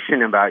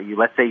vibration about you,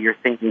 let's say you're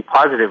thinking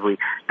positively,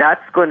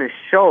 that's going to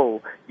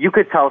show. You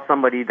could tell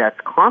somebody that's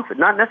confident,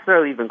 not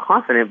necessarily even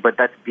confident, but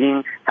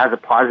has a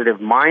positive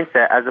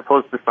mindset, as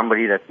opposed to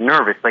somebody that's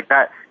nervous. Like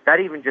that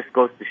even just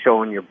goes to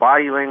show in your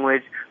body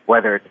language,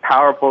 whether it's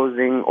power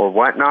posing or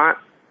whatnot.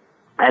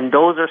 And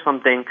those are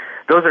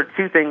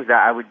two things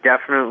that I would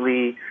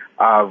definitely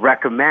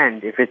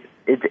recommend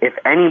if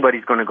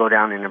anybody's going to go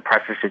down in a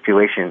pressure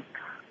situation.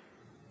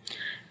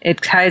 It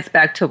ties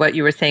back to what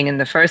you were saying in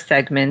the first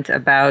segment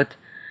about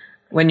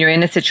when you're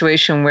in a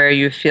situation where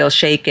you feel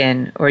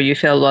shaken or you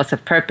feel loss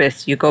of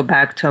purpose, you go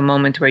back to a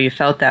moment where you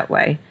felt that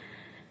way.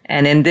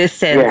 And in this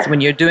sense, when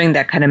you're doing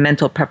that kind of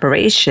mental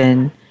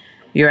preparation,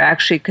 you're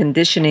actually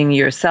conditioning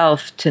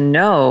yourself to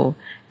know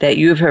that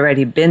you've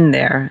already been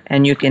there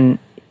and you can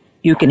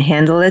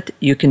handle it,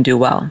 you can do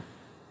well.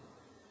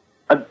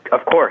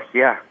 Of course,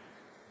 yeah.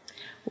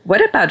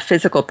 What about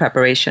physical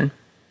preparation?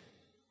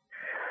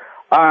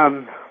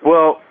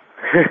 Well,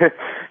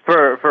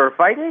 for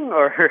fighting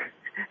or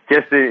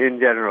just in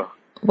general?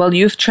 Well,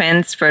 you've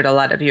transferred a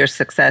lot of your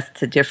success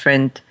to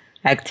different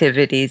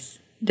activities,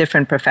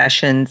 different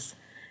professions,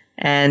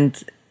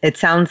 and it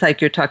sounds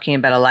like you're talking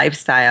about a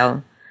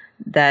lifestyle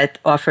that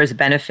offers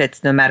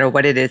benefits no matter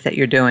what it is that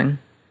you're doing.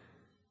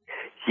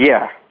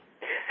 Yeah.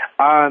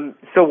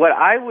 So what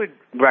I would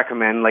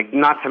recommend, like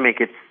not to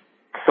make it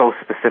so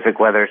specific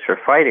whether it's for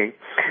fighting,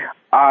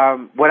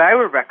 what I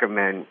would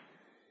recommend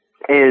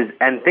is,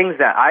 and things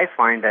that I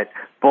find that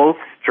both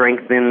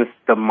strengthens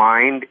the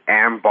mind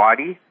and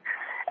body,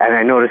 and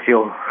I notice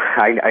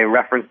I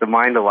reference the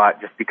mind a lot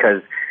just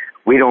because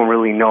we don't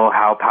really know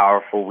how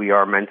powerful we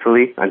are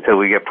mentally until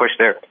we get pushed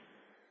there.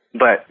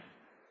 But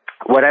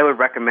what I would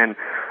recommend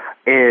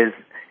is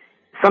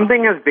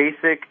something as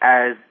basic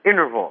as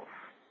intervals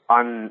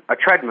on a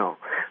treadmill,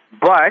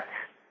 but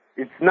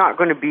it's not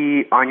going to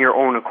be on your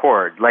own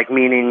accord,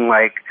 meaning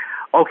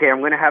okay, I'm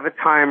going to have a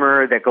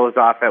timer that goes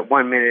off at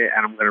 1 minute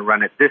and I'm going to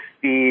run at this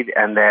speed,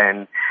 and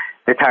then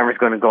the timer's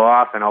going to go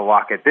off and I'll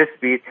walk at this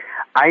speed.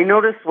 I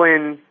notice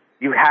when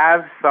you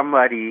have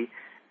somebody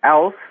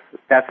else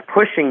that's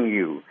pushing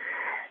you,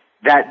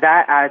 that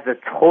adds a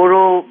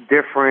total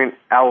different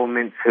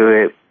element to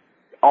it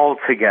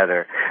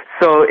altogether.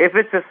 So if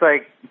it's just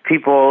like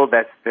people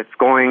that's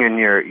going in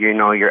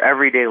your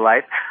everyday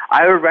life,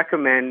 I would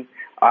recommend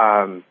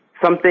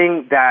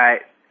something that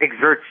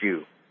exerts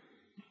you,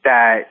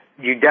 that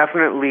you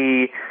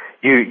definitely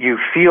you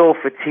feel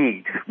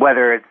fatigued,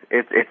 whether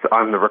it's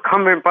on the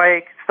recumbent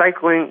bike,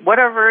 cycling,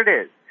 whatever it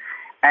is.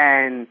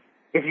 And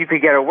if you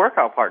could get a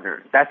workout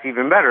partner, that's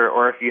even better.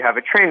 Or if you have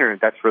a trainer,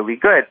 that's really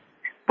good.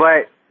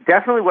 But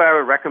definitely what I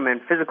would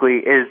recommend physically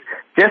is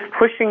just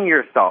pushing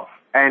yourself.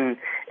 And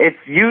it's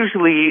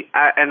usually,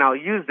 and I'll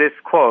use this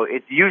quote,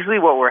 it's usually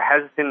what we're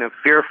hesitant and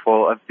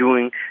fearful of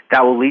doing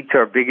that will lead to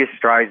our biggest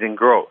strides in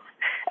growth.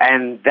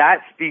 And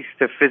that speaks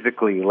to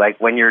physically, like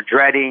when you're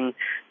dreading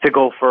to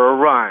go for a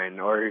run,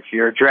 or if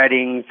you're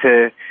dreading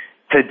to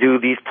do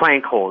these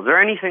plank holds or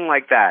anything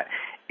like that.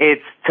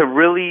 It's to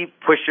really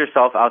push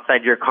yourself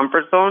outside your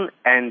comfort zone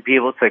and be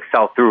able to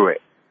excel through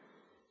it.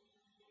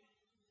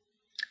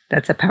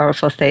 That's a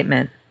powerful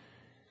statement.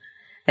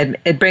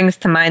 It brings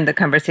to mind the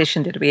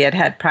conversation that we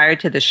had prior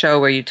to the show,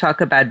 where you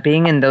talk about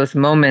being in those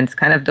moments,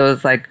 kind of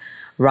those like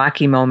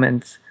Rocky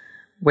moments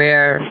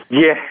where,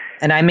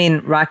 and I mean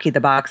Rocky the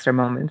boxer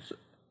moments,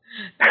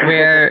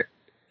 where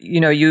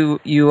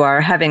you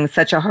are having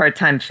such a hard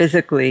time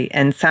physically,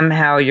 and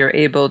somehow you're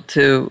able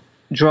to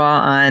draw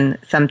on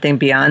something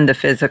beyond the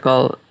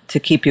physical to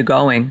keep you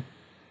going.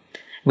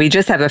 We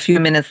just have a few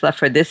minutes left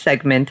for this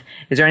segment.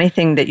 Is there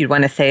anything that you'd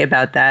want to say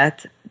about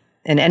that?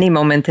 In any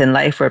moment in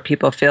life where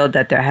people feel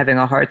that they're having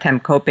a hard time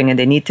coping and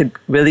they need to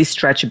really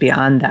stretch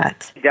beyond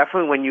that?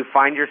 Definitely when you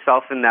find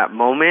yourself in that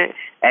moment,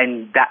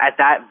 and at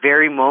that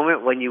very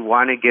moment when you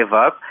want to give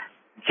up,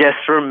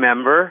 just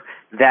remember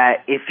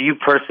that if you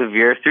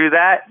persevere through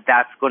that,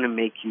 that's going to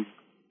make you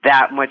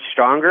that much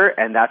stronger,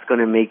 and that's going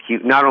to make you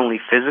not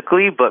only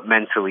physically but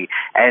mentally.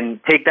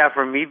 And take that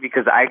from me,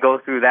 because I go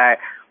through that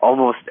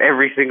almost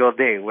every single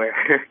day, where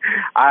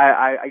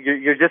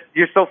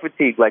you're so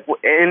fatigued, like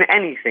in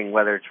anything,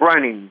 whether it's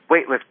running,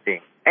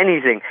 weightlifting,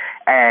 anything,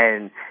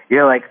 and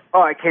you're like,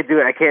 oh, I can't do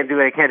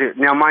it.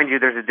 Now, mind you,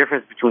 there's a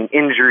difference between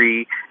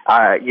injury,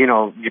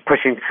 you're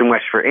pushing too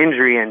much for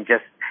injury, and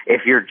just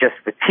if you're just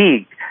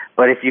fatigued.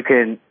 But if you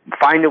can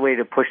find a way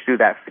to push through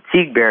that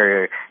fatigue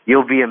barrier,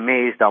 you'll be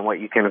amazed on what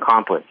you can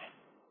accomplish.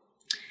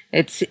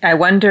 I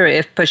wonder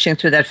if pushing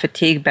through that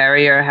fatigue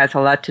barrier has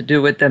a lot to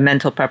do with the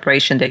mental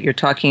preparation that you're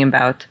talking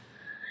about.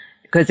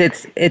 Because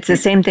it's the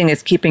same thing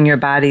as keeping your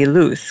body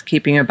loose,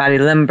 keeping your body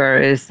limber,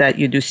 is that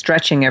you do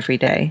stretching every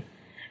day.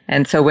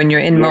 And so when you're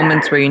in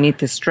moments where you need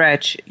to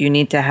stretch, you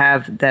need to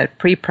have that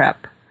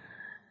pre-prep.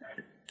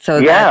 So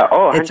that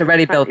it's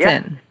already built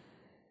in.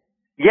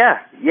 Yeah.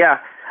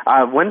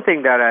 One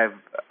thing that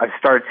I've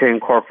started to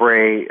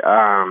incorporate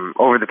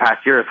over the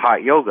past year is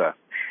hot yoga.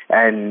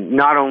 and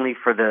not only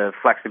for the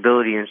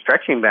flexibility and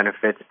stretching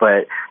benefits,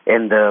 but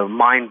in the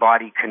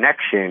mind-body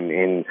connection,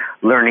 in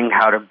learning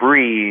how to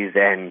breathe,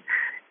 and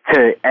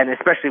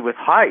especially with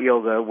hot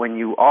yoga, when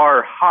you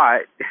are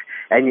hot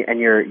and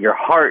your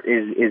heart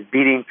is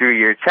beating through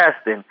your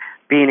chest, and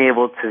being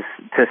able to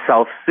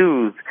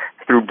self-soothe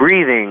through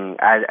breathing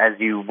as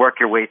you work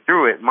your way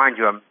through it. Mind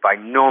you, I'm by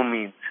no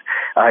means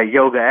a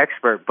yoga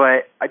expert,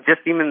 but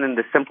just even in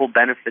the simple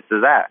benefits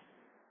of that.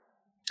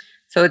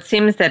 So it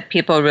seems that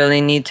people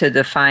really need to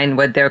define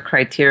what their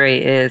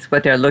criteria is,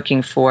 what they're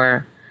looking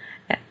for,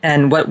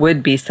 and what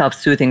would be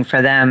self-soothing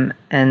for them,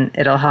 and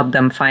it'll help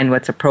them find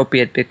what's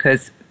appropriate,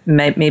 because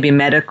maybe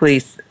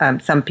medically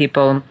some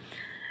people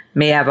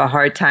may have a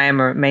hard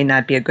time or may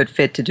not be a good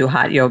fit to do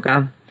hot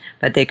yoga,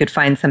 but they could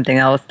find something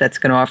else that's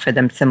going to offer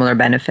them similar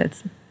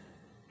benefits.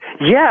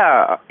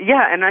 Yeah,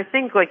 and I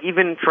think like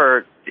even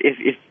for,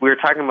 if we're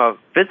talking about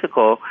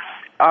physical,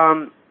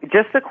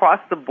 just across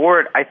the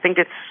board, I think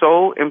it's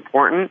so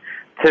important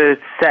to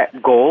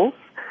set goals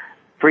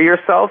for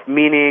yourself,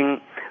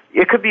 meaning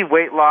it could be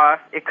weight loss,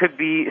 it could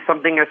be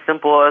something as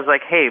simple as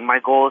like, hey, my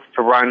goal is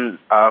to run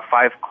a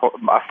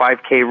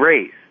 5K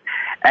race.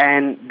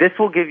 And this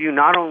will give you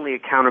not only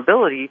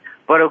accountability,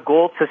 but a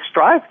goal to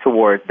strive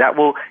towards that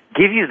will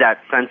give you that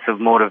sense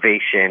of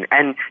motivation.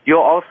 And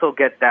you'll also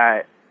get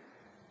that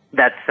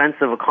sense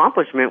of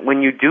accomplishment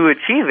when you do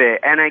achieve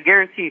it. And I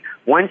guarantee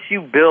once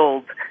you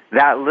build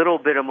that little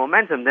bit of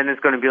momentum, then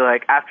it's going to be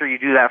like, after you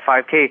do that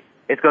 5K,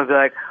 it's going to be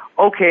like,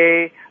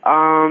 okay,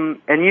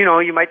 and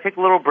you might take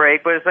a little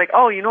break, but it's like,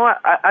 oh, you know what,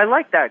 I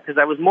like that because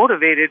I was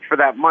motivated for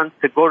that month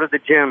to go to the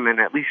gym and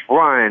at least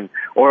run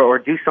or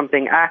do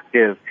something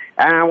active,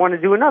 and I want to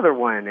do another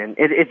one. And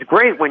it's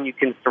great when you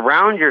can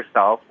surround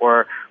yourself,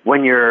 or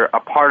when you're a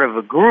part of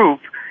a group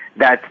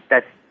that's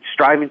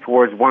striving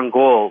towards one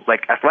goal,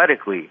 like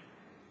athletically.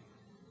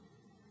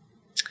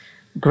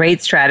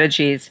 Great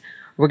strategies.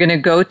 We're going to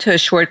go to a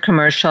short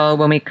commercial.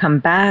 When we come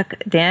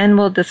back, Dan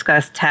will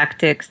discuss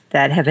tactics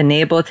that have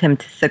enabled him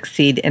to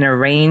succeed in a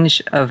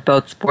range of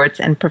both sports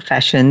and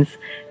professions.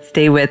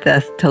 Stay with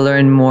us to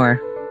learn more.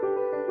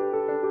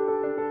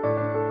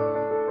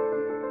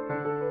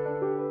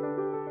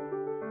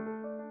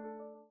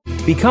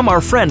 Become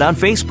our friend on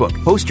Facebook.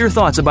 Post your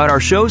thoughts about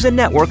our shows and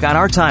network on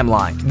our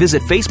timeline.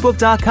 Visit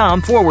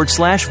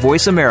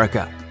facebook.com/Voice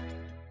America.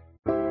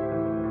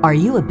 Are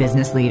you a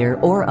business leader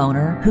or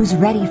owner who's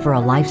ready for a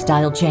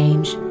lifestyle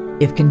change?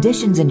 If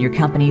conditions in your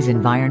company's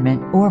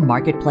environment or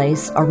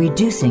marketplace are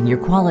reducing your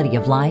quality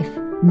of life,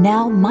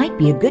 now might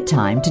be a good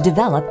time to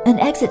develop an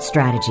exit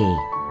strategy.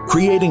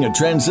 Creating a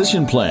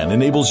transition plan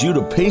enables you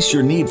to pace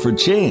your need for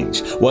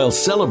change while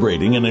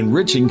celebrating an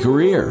enriching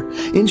career.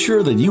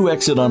 Ensure that you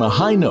exit on a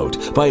high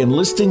note by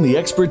enlisting the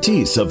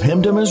expertise of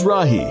Hemda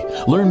Mizrahi.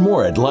 Learn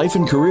more at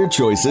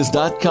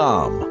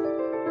lifeandcareerchoices.com.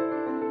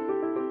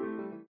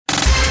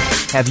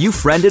 Have you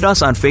friended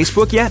us on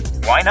Facebook yet?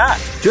 Why not?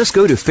 Just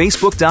go to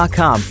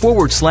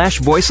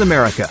facebook.com/Voice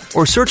America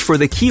or search for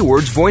the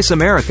keywords Voice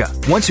America.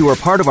 Once you are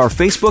part of our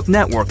Facebook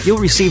network, you'll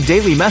receive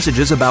daily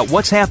messages about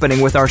what's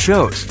happening with our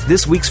shows,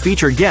 this week's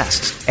featured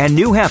guests, and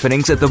new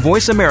happenings at the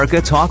Voice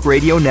America Talk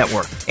Radio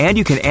Network. And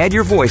you can add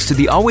your voice to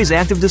the always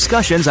active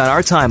discussions on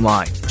our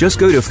timeline. Just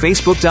go to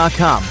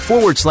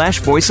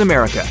facebook.com/Voice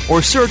America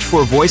or search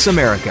for Voice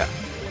America.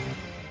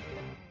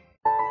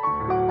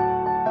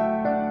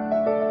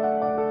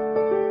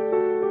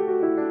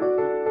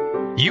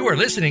 You are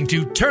listening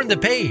to Turn the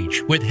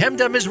Page with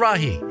Hemda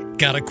Mizrahi.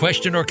 Got a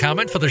question or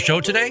comment for the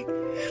show today?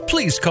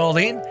 Please call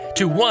in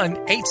to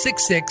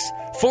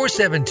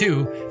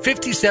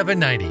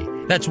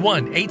 1-866-472-5790. That's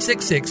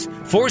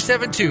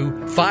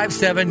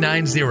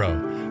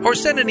 1-866-472-5790. Or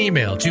send an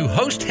email to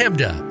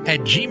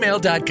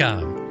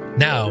hosthemda@gmail.com.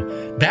 Now,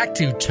 back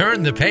to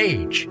Turn the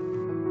Page.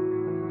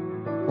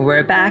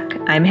 We're back.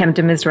 I'm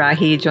Hemda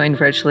Mizrahi, joined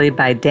virtually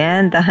by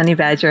Dan the Honey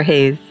Badger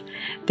Hayes.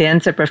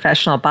 Dan's a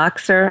professional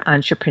boxer,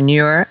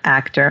 entrepreneur,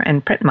 actor,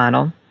 and print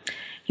model.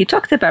 He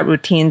talked about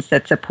routines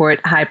that support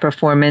high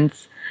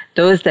performance,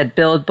 those that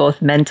build both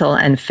mental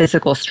and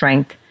physical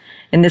strength.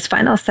 In this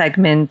final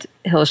segment,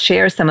 he'll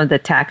share some of the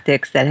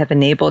tactics that have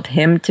enabled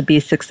him to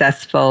be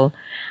successful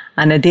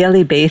on a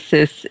daily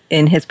basis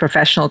in his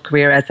professional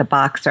career as a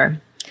boxer.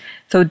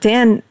 So,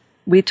 Dan,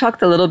 we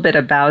talked a little bit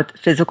about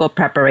physical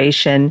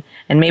preparation,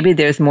 and maybe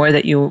there's more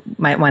that you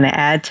might want to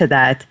add to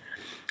that.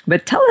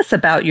 But tell us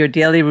about your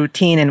daily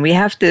routine, and we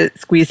have to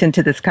squeeze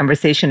into this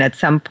conversation at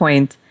some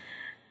point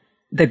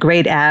the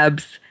great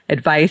abs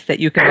advice that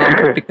you can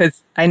offer,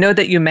 because I know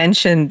that you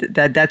mentioned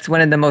that that's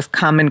one of the most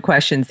common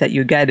questions that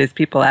you get is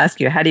people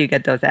ask you, how do you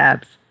get those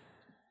abs?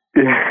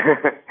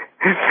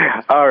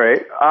 All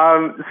right.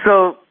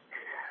 So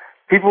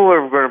people are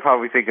going to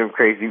probably think I'm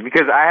crazy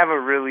because I have a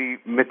really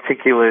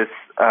meticulous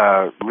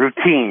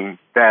routine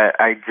that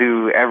I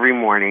do every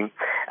morning,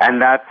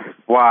 and that's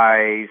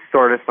why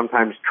sort of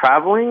sometimes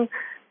traveling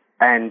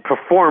and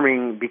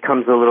performing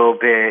becomes a little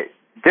bit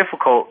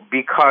difficult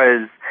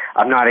because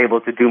I'm not able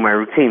to do my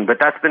routine. But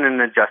that's been an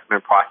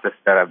adjustment process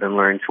that I've been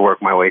learning to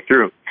work my way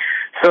through.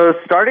 So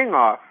starting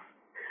off,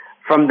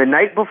 from the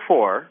night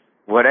before,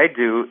 what I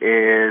do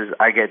is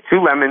I get 2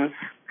 lemons.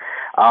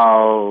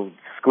 I'll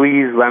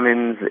squeeze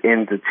lemons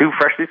into 2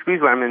 freshly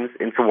squeezed lemons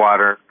into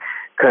water,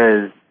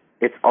 because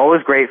it's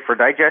always great for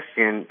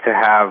digestion to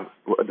have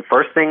the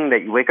first thing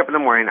that you wake up in the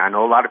morning. I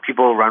know a lot of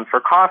people run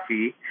for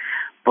coffee,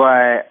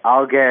 but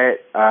I'll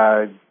get,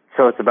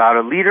 so it's about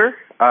a liter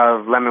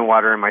of lemon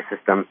water in my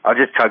system. I'll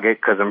just chug it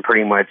because I'm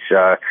pretty much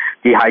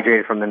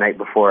dehydrated from the night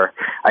before.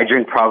 I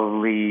drink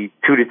probably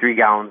 2 to 3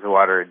 gallons of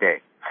water a day.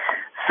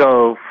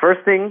 So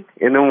first thing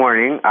in the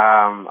morning,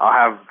 I'll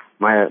have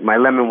my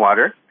lemon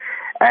water.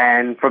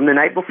 And from the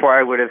night before,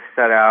 I would have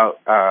set out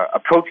a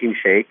protein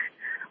shake,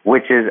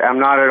 which is, I'm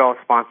not at all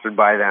sponsored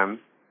by them,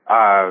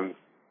 an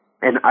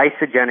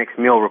isogenics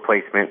meal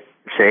replacement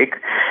shake.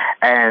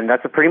 And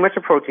that's pretty much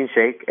a protein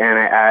shake. And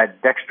I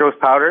add dextrose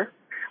powder,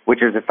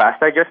 which is a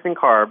fast-digesting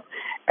carb,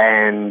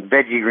 and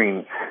veggie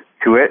greens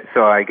to it.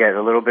 So I get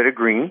a little bit of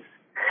greens.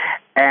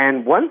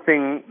 And one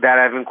thing that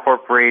I've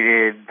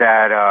incorporated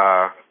that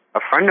a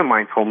friend of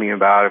mine told me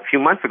about a few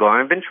months ago,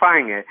 and I've been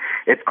trying it,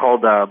 it's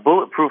called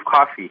Bulletproof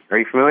Coffee. Are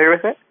you familiar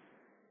with it?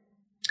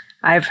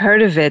 I've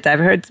heard of it. I've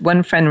heard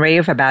one friend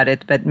rave about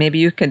it, but maybe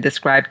you can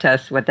describe to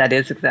us what that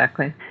is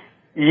exactly.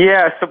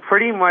 Yeah, so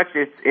pretty much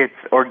it's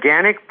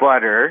organic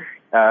butter,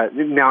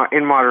 now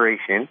in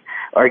moderation,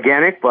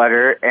 organic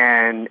butter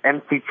and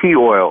MCT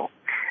oil.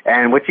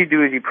 And what you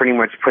do is you pretty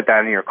much put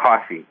that in your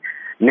coffee.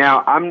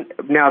 Now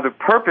the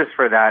purpose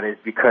for that is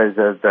because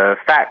of the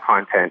fat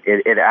content.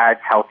 It adds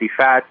healthy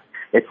fats.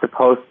 It's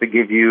supposed to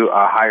give you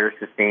a higher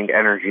sustained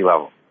energy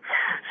level.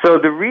 So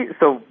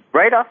so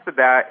right off the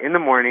bat in the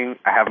morning,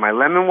 I have my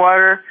lemon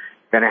water,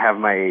 then I have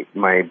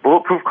my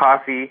bulletproof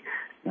coffee,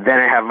 then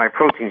I have my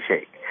protein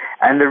shake.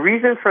 And the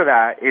reason for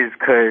that is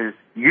because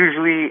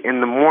usually in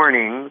the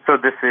morning, so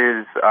this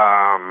is,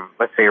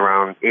 let's say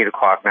around 8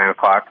 o'clock, 9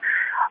 o'clock,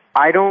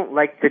 I don't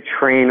like to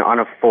train on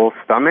a full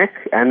stomach.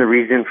 And the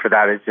reason for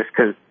that is just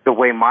because the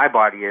way my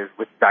body is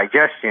with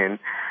digestion.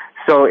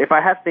 So if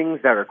I have things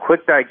that are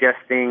quick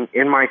digesting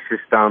in my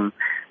system,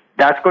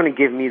 that's going to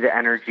give me the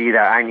energy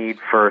that I need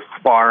for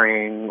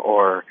sparring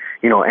or,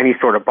 any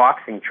sort of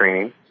boxing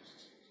training.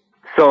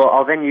 So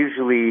I'll then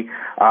usually,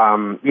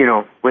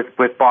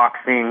 with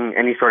boxing,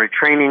 any sort of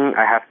training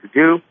I have to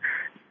do.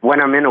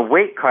 When I'm in a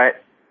weight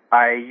cut,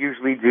 I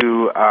usually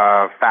do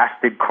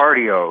fasted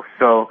cardio.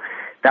 So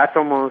that's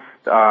almost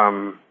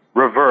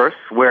reverse,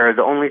 where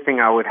the only thing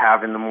I would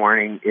have in the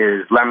morning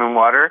is lemon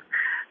water.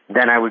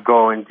 Then I would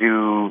go and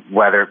do,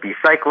 whether it be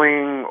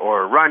cycling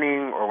or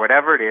running or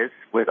whatever it is,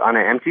 on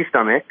an empty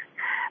stomach.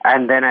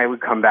 And then I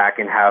would come back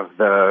and have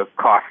the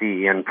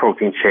coffee and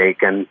protein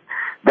shake, and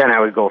then I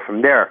would go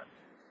from there.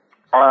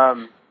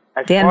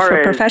 Dan,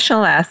 for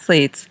professional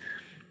athletes,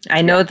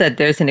 I know that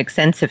there's an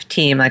extensive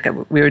team. Like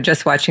we were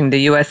just watching the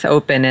U.S.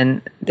 Open,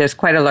 and there's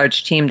quite a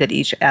large team that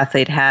each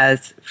athlete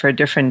has for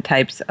different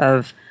types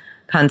of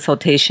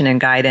consultation and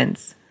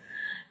guidance.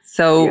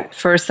 So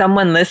for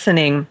someone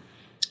listening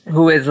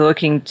who is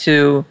looking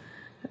to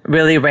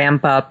really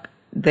ramp up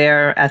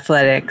their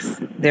athletics,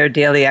 their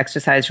daily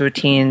exercise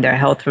routine, their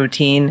health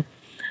routine,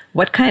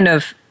 what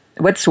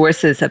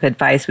sources of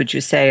advice would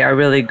you say are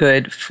really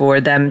good for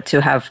them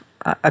to have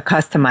a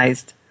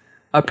customized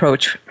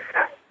approach?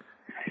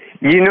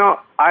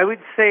 I would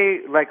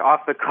say, like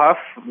off the cuff,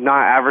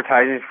 not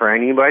advertising for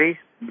anybody,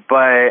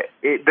 but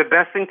the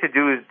best thing to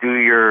do is do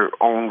your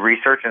own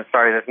research. And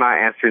sorry, that's not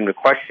answering the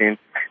question.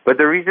 But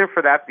the reason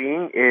for that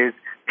being is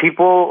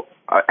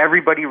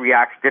everybody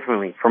reacts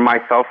differently. For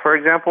myself, for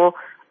example,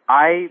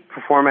 I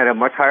perform at a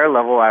much higher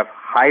level. I have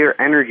higher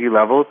energy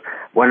levels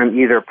when I'm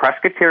either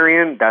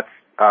pescatarian, that's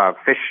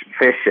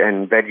fish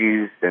and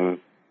veggies and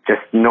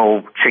just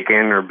no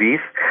chicken or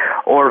beef,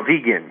 or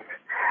vegan.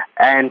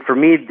 And for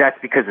me, that's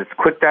because it's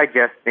quick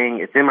digesting.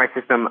 It's in my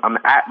system. I'm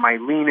at my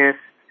leanest.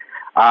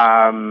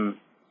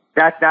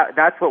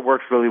 That's what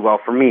works really well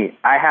for me.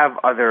 I have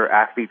other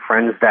athlete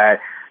friends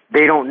that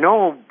they don't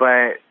know,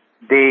 but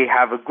they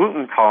have a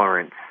gluten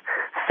tolerance.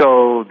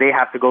 So they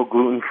have to go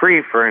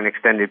gluten-free for an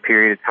extended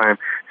period of time.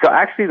 So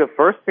actually the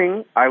first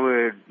thing I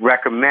would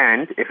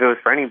recommend, if it was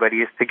for anybody,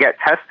 is to get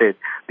tested,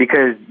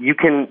 because you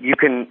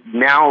can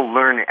now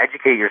learn and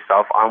educate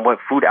yourself on what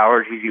food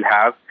allergies you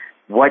have,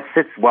 what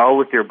sits well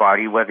with your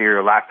body, whether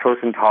you're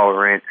lactose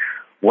intolerant,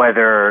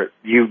 whether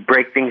you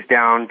break things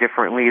down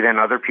differently than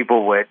other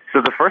people would.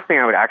 So the first thing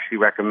I would actually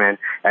recommend,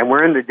 and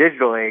we're in the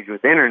digital age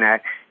with the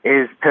internet,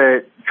 is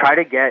to try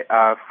to get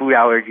food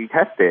allergy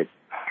tested.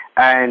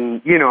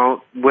 And,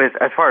 with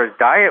as far as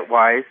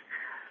diet-wise,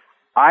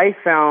 I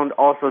found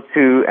also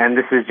too, and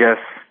this is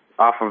just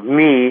off of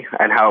me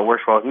and how it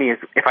works well with me, is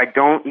if I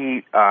don't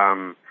eat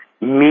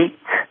meat,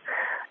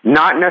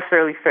 not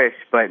necessarily fish,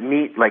 but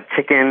meat like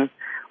chicken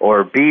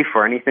or beef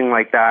or anything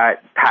like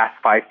that past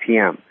 5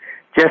 p.m.,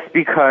 just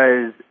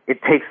because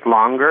it takes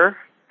longer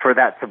for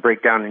that to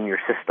break down in your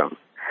system.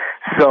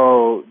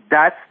 So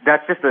that's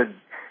just a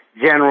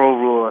general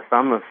rule of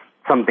thumb of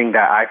something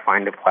that I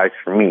find applies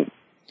for me.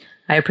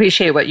 I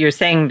appreciate what you're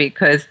saying,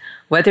 because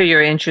whether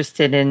you're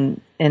interested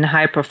in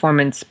high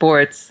performance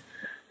sports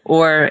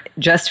or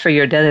just for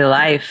your daily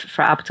life,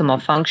 for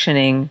optimal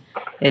functioning,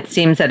 it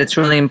seems that it's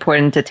really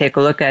important to take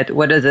a look at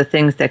what are the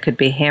things that could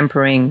be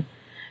hampering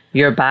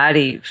your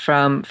body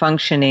from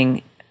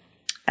functioning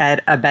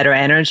at a better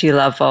energy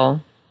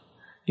level,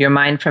 your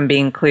mind from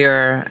being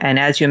clearer. And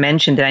as you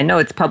mentioned, and I know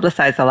it's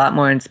publicized a lot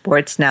more in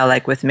sports now,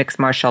 like with mixed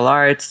martial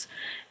arts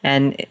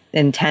and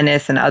in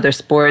tennis and other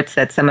sports,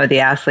 that some of the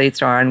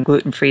athletes are on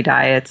gluten-free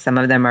diets, some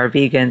of them are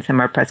vegan,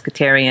 some are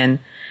pescatarian.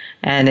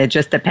 And it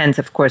just depends,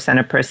 of course, on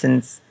a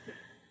person's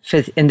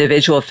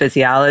individual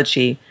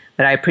physiology.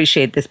 But I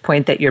appreciate this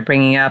point that you're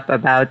bringing up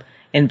about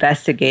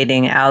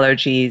investigating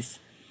allergies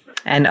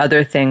and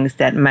other things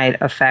that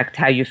might affect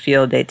how you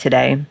feel day to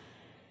day.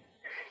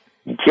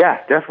 Yeah,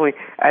 definitely.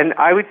 And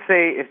I would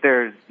say if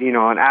there's,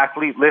 an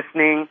athlete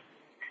listening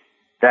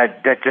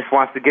that just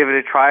wants to give it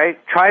a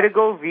try to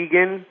go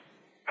vegan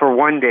for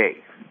one day.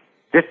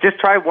 Just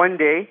try one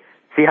day,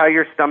 see how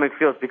your stomach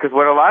feels. Because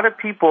what a lot of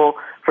people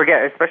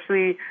forget,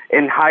 especially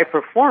in high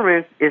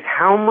performance, is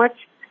how much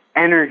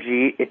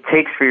energy it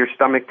takes for your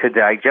stomach to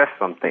digest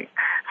something.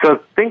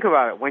 So think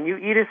about it. When you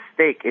eat a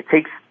steak, it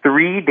takes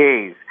 3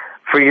 days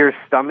for your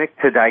stomach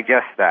to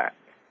digest that,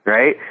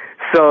 right?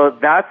 So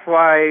that's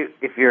why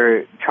if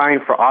you're trying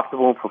for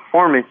optimal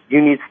performance,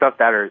 you need stuff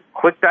that are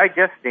quick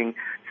digesting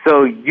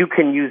so you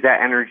can use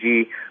that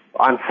energy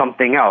on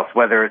something else,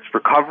 whether it's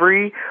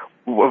recovery,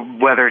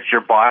 whether it's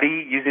your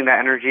body using that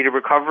energy to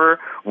recover,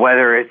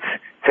 whether it's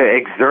to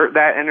exert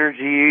that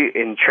energy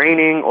in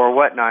training or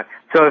whatnot.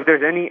 So if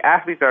there's any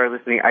athletes that are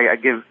listening, I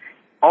give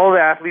all the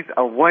athletes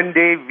a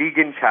one-day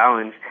vegan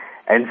challenge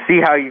and see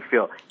how you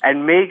feel.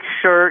 And make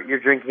sure you're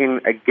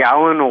drinking a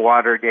gallon of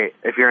water a day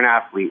if you're an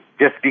athlete,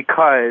 just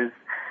because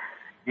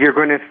you're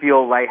going to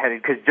feel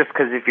lightheaded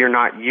because if you're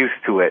not used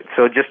to it.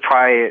 So just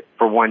try it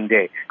for one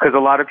day. Because a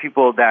lot of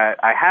people that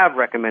I have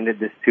recommended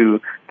this to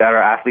that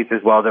are athletes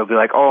as well, they'll be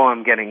like, oh,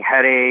 I'm getting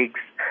headaches.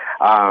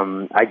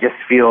 I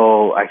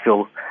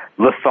feel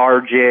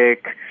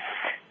lethargic.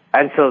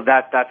 And so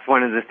that's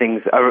one of the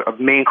things, a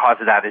main cause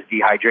of that is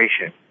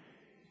dehydration.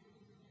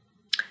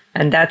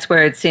 And that's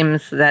where it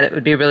seems that it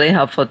would be really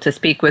helpful to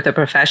speak with a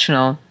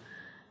professional,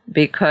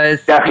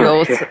 because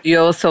you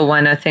also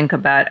want to think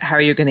about how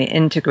you're going to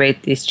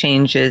integrate these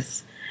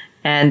changes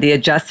and the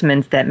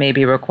adjustments that may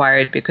be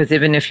required, because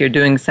even if you're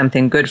doing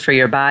something good for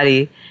your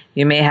body,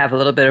 you may have a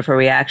little bit of a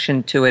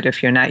reaction to it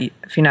if you're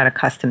not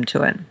accustomed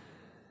to it.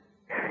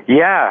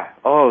 Yeah.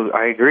 Oh,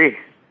 I agree.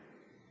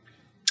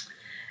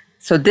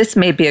 So this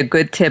may be a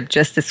good tip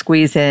just to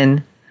squeeze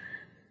in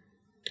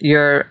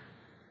your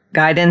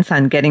guidance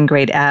on getting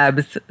great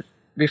abs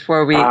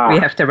before we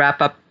have to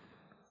wrap up.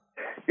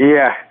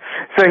 Yeah.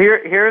 So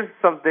here's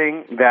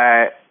something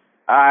that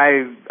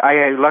I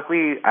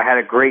luckily I had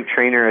a great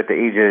trainer at the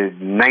age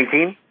of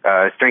 19,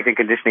 strength and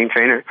conditioning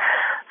trainer.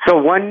 So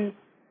one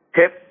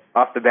tip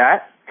off the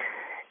bat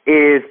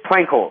is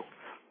plank holds.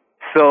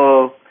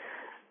 So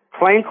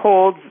plank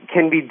holds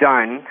can be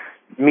done,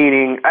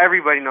 meaning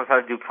everybody knows how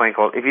to do plank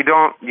holds. If you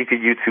don't, you could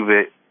YouTube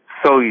it.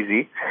 So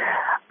easy.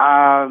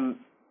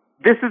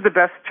 This is the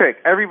best trick.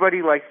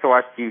 Everybody likes to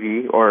watch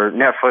TV or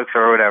Netflix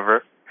or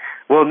whatever.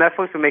 Well,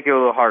 Netflix will make it a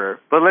little harder.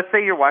 But let's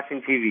say you're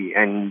watching TV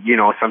and,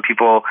 some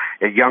people,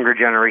 a younger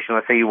generation,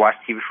 let's say you watch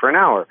TV for an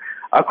hour.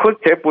 A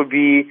quick tip would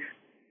be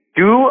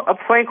do a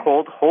plank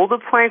hold, hold a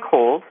plank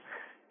hold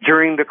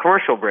during the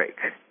commercial break.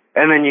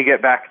 And then you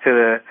get back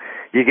to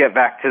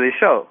the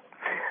show.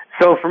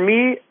 So for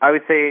me, I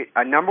would say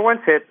a number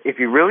one tip, if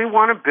you really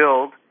want to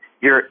build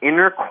your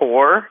inner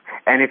core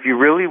and if you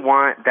really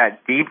want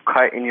that deep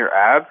cut in your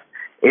abs,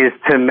 is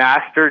to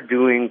master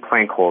doing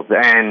plank holds.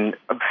 And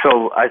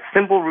so a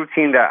simple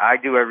routine that I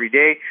do every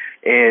day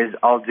is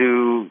I'll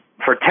do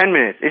for 10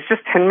 minutes. It's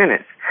just 10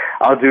 minutes.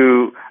 I'll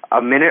do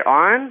a minute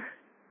on,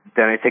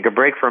 then I take a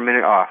break for a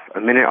minute off, a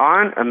minute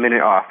on, a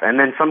minute off. And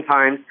then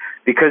sometimes,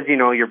 because,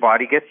 your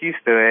body gets used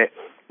to it,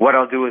 what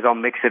I'll do is I'll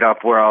mix it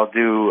up where I'll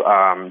do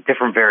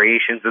different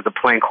variations of the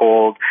plank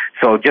hold.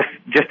 So just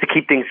to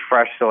keep things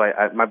fresh so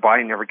my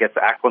body never gets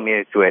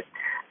acclimated to it.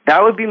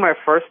 That would be my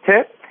first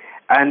tip.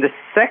 And the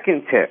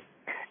second tip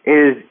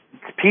is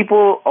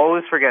people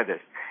always forget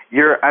this.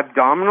 Your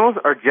abdominals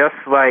are just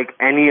like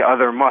any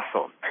other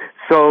muscle.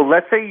 So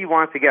let's say you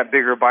want to get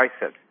bigger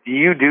biceps. Do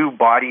you do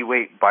body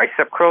weight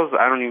bicep curls?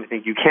 I don't even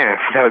think you can.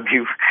 That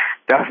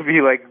would be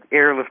like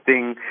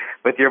airlifting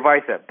with your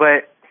bicep.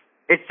 But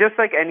it's just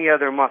like any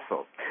other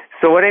muscle.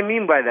 So what I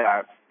mean by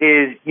that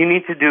is you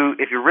need to do,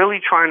 if you're really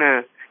trying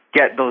to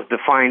get those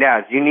defined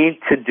abs, you need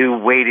to do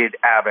weighted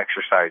ab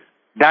exercise.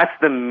 That's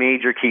the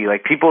major key.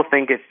 Like people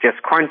think it's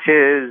just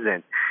crunches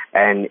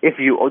and if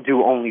you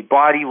do only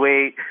body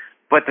weight,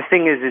 but the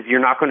thing is you're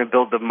not going to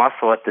build the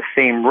muscle at the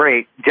same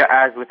rate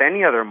as with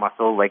any other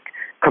muscle, like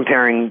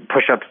comparing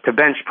push-ups to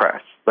bench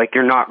press. Like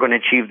you're not going to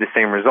achieve the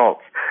same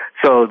results.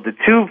 So the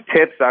two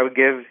tips I would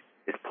give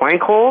is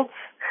plank holds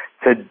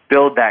to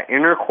build that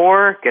inner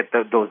core, get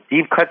those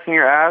deep cuts in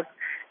your abs,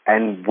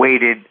 and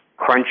weighted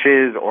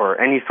crunches or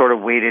any sort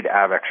of weighted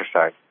ab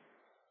exercise.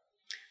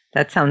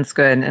 That sounds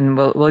good, and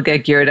we'll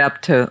get geared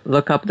up to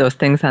look up those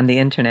things on the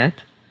internet.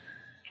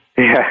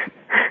 Yeah.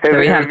 So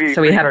we have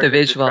the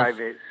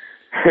visuals.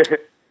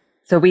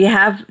 So we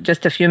have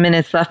just a few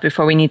minutes left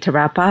before we need to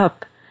wrap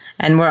up.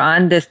 And we're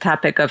on this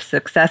topic of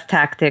success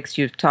tactics.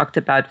 You've talked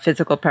about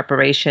physical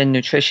preparation,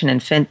 nutrition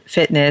and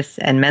fitness,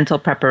 and mental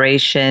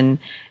preparation,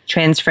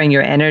 transferring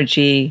your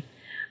energy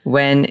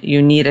when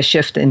you need a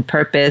shift in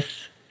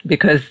purpose,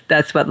 because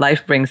that's what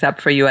life brings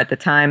up for you at the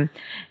time.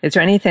 Is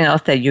there anything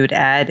else that you'd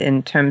add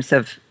in terms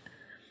of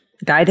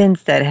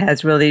guidance that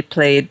has really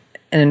played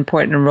an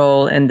important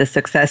role in the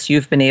success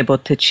you've been able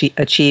to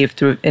achieve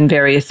in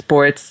various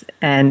sports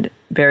and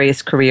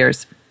various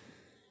careers?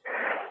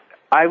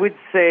 I would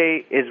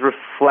say is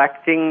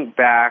reflecting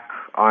back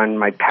on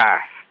my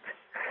past.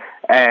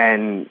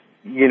 And,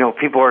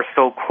 people are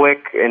so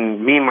quick,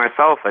 and me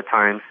myself at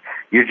times,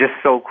 you're just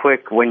so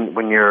quick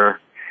when you're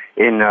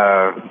in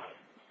an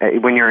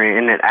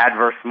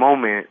adverse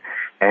moment,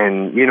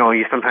 and,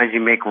 sometimes you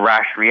make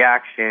rash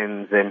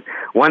reactions. And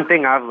one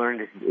thing I've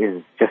learned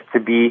is just to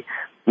be,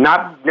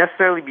 not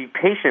necessarily be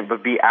patient,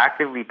 but be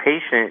actively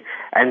patient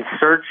and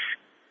search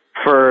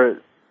for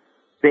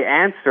the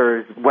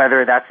answers,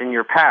 whether that's in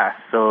your past.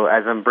 So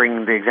as I'm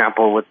bringing the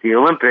example with the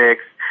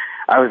Olympics,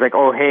 I was like,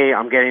 oh, hey,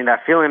 I'm getting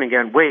that feeling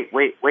again. Wait.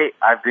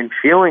 I've been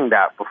feeling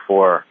that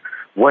before.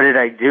 What did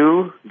I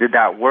do? Did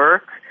that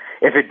work?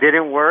 If it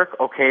didn't work,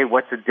 okay,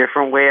 what's a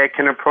different way I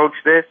can approach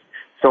this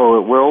so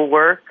it will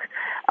work?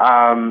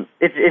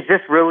 It's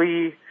just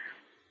really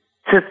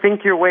to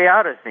think your way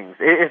out of things.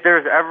 If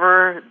there's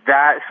ever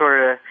that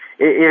sort of,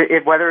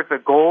 whether it's a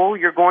goal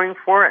you're going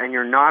for and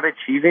you're not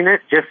achieving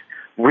it, just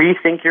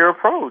rethink your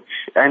approach.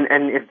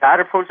 And if that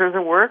approach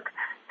doesn't work,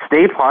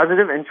 stay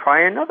positive and try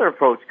another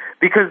approach.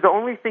 Because the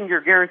only thing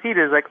you're guaranteed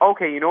is like,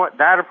 okay, you know what?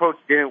 That approach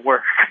didn't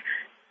work.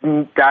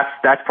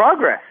 That's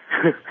progress.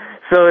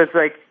 So it's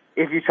like,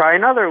 if you try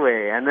another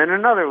way and then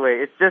another way,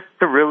 it's just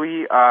to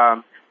really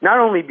not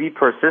only be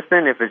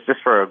persistent if it's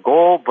just for a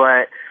goal,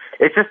 but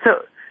it's just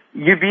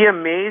you'd be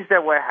amazed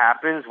at what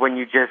happens when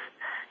you just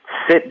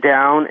sit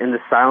down in the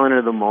silence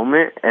of the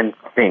moment and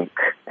think,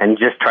 and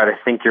just try to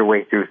think your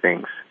way through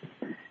things.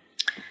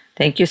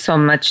 Thank you so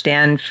much,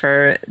 Dan,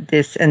 for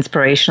this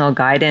inspirational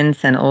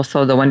guidance and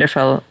also the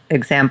wonderful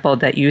example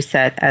that you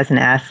set as an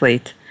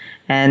athlete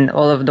and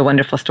all of the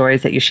wonderful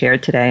stories that you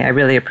shared today. I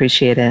really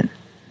appreciate it.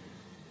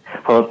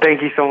 Well,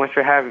 thank you so much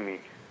for having me.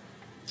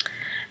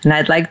 And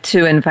I'd like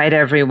to invite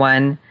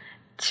everyone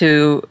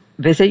to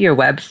visit your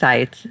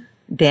website,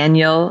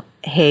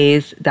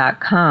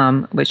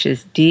 danielhayes.com, which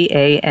is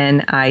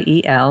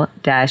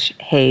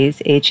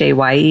DANIEL-Hayes,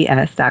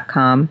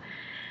 HAYES.com,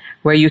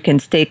 where you can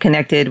stay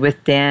connected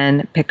with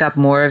Dan, pick up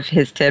more of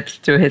his tips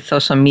through his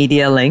social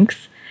media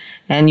links.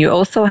 And you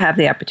also have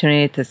the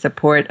opportunity to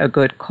support a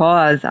good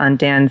cause on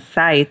Dan's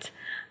site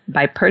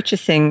by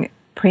purchasing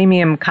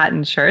premium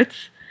cotton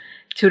shirts.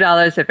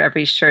 $2 of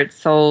every shirt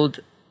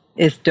sold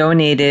is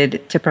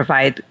donated to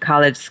provide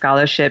college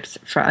scholarships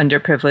for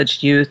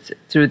underprivileged youth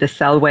through the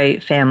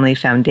Selway Family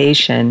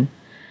Foundation.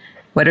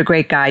 What a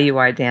great guy you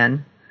are,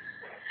 Dan.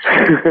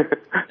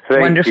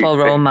 Wonderful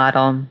role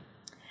model.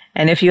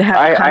 And if you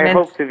have comments... I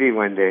hope to be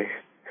one day.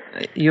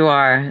 You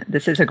are.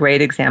 This is a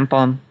great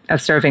example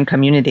of serving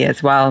community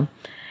as well.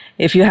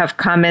 If you have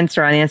comments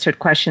or unanswered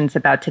questions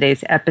about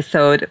today's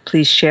episode,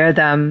 please share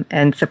them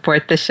and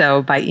support the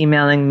show by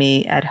emailing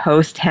me at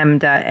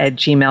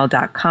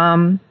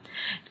hosthemda@gmail.com.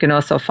 You can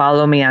also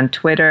follow me on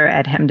Twitter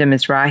at Hemda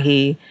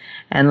Mizrahi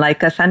and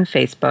like us on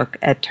Facebook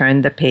at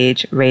Turn the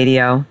Page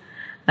Radio.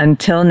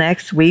 Until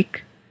next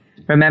week,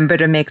 remember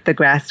to make the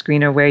grass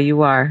greener where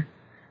you are.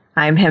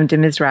 I'm Hemda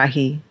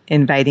Mizrahi,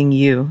 inviting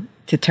you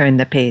to turn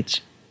the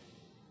page.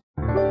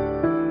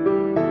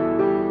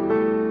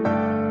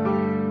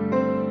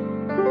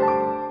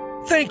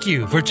 Thank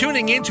you for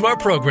tuning in to our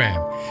program.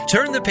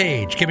 Turn the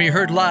Page can be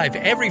heard live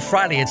every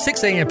Friday at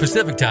 6 a.m.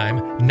 Pacific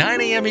Time,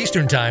 9 a.m.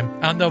 Eastern Time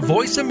on the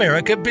Voice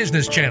America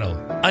Business Channel.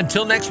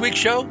 Until next week's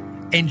show,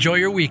 enjoy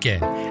your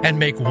weekend and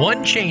make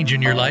one change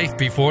in your life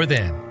before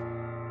then.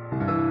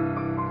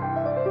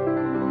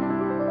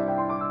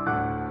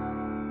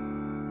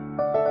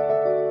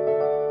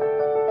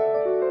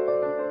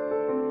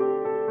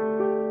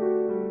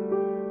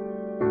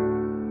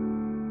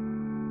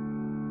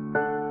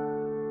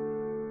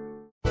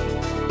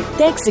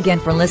 Thanks again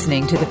for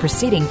listening to the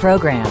preceding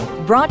program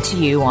brought to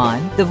you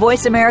on the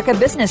Voice America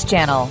Business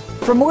Channel.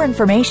 For more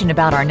information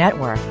about our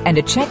network and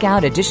to check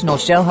out additional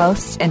show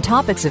hosts and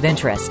topics of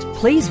interest,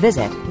 please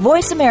visit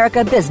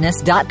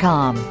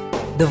voiceamericabusiness.com.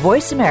 The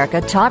Voice America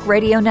Talk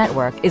Radio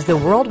Network is the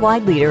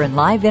worldwide leader in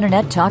live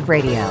Internet talk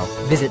radio.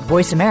 Visit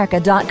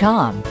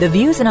voiceamerica.com. The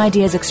views and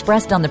ideas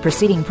expressed on the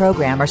preceding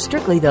program are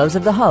strictly those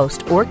of the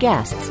host or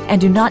guests and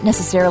do not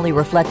necessarily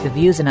reflect the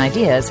views and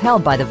ideas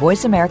held by the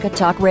Voice America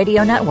Talk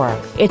Radio Network,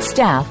 its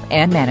staff,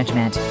 and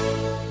management.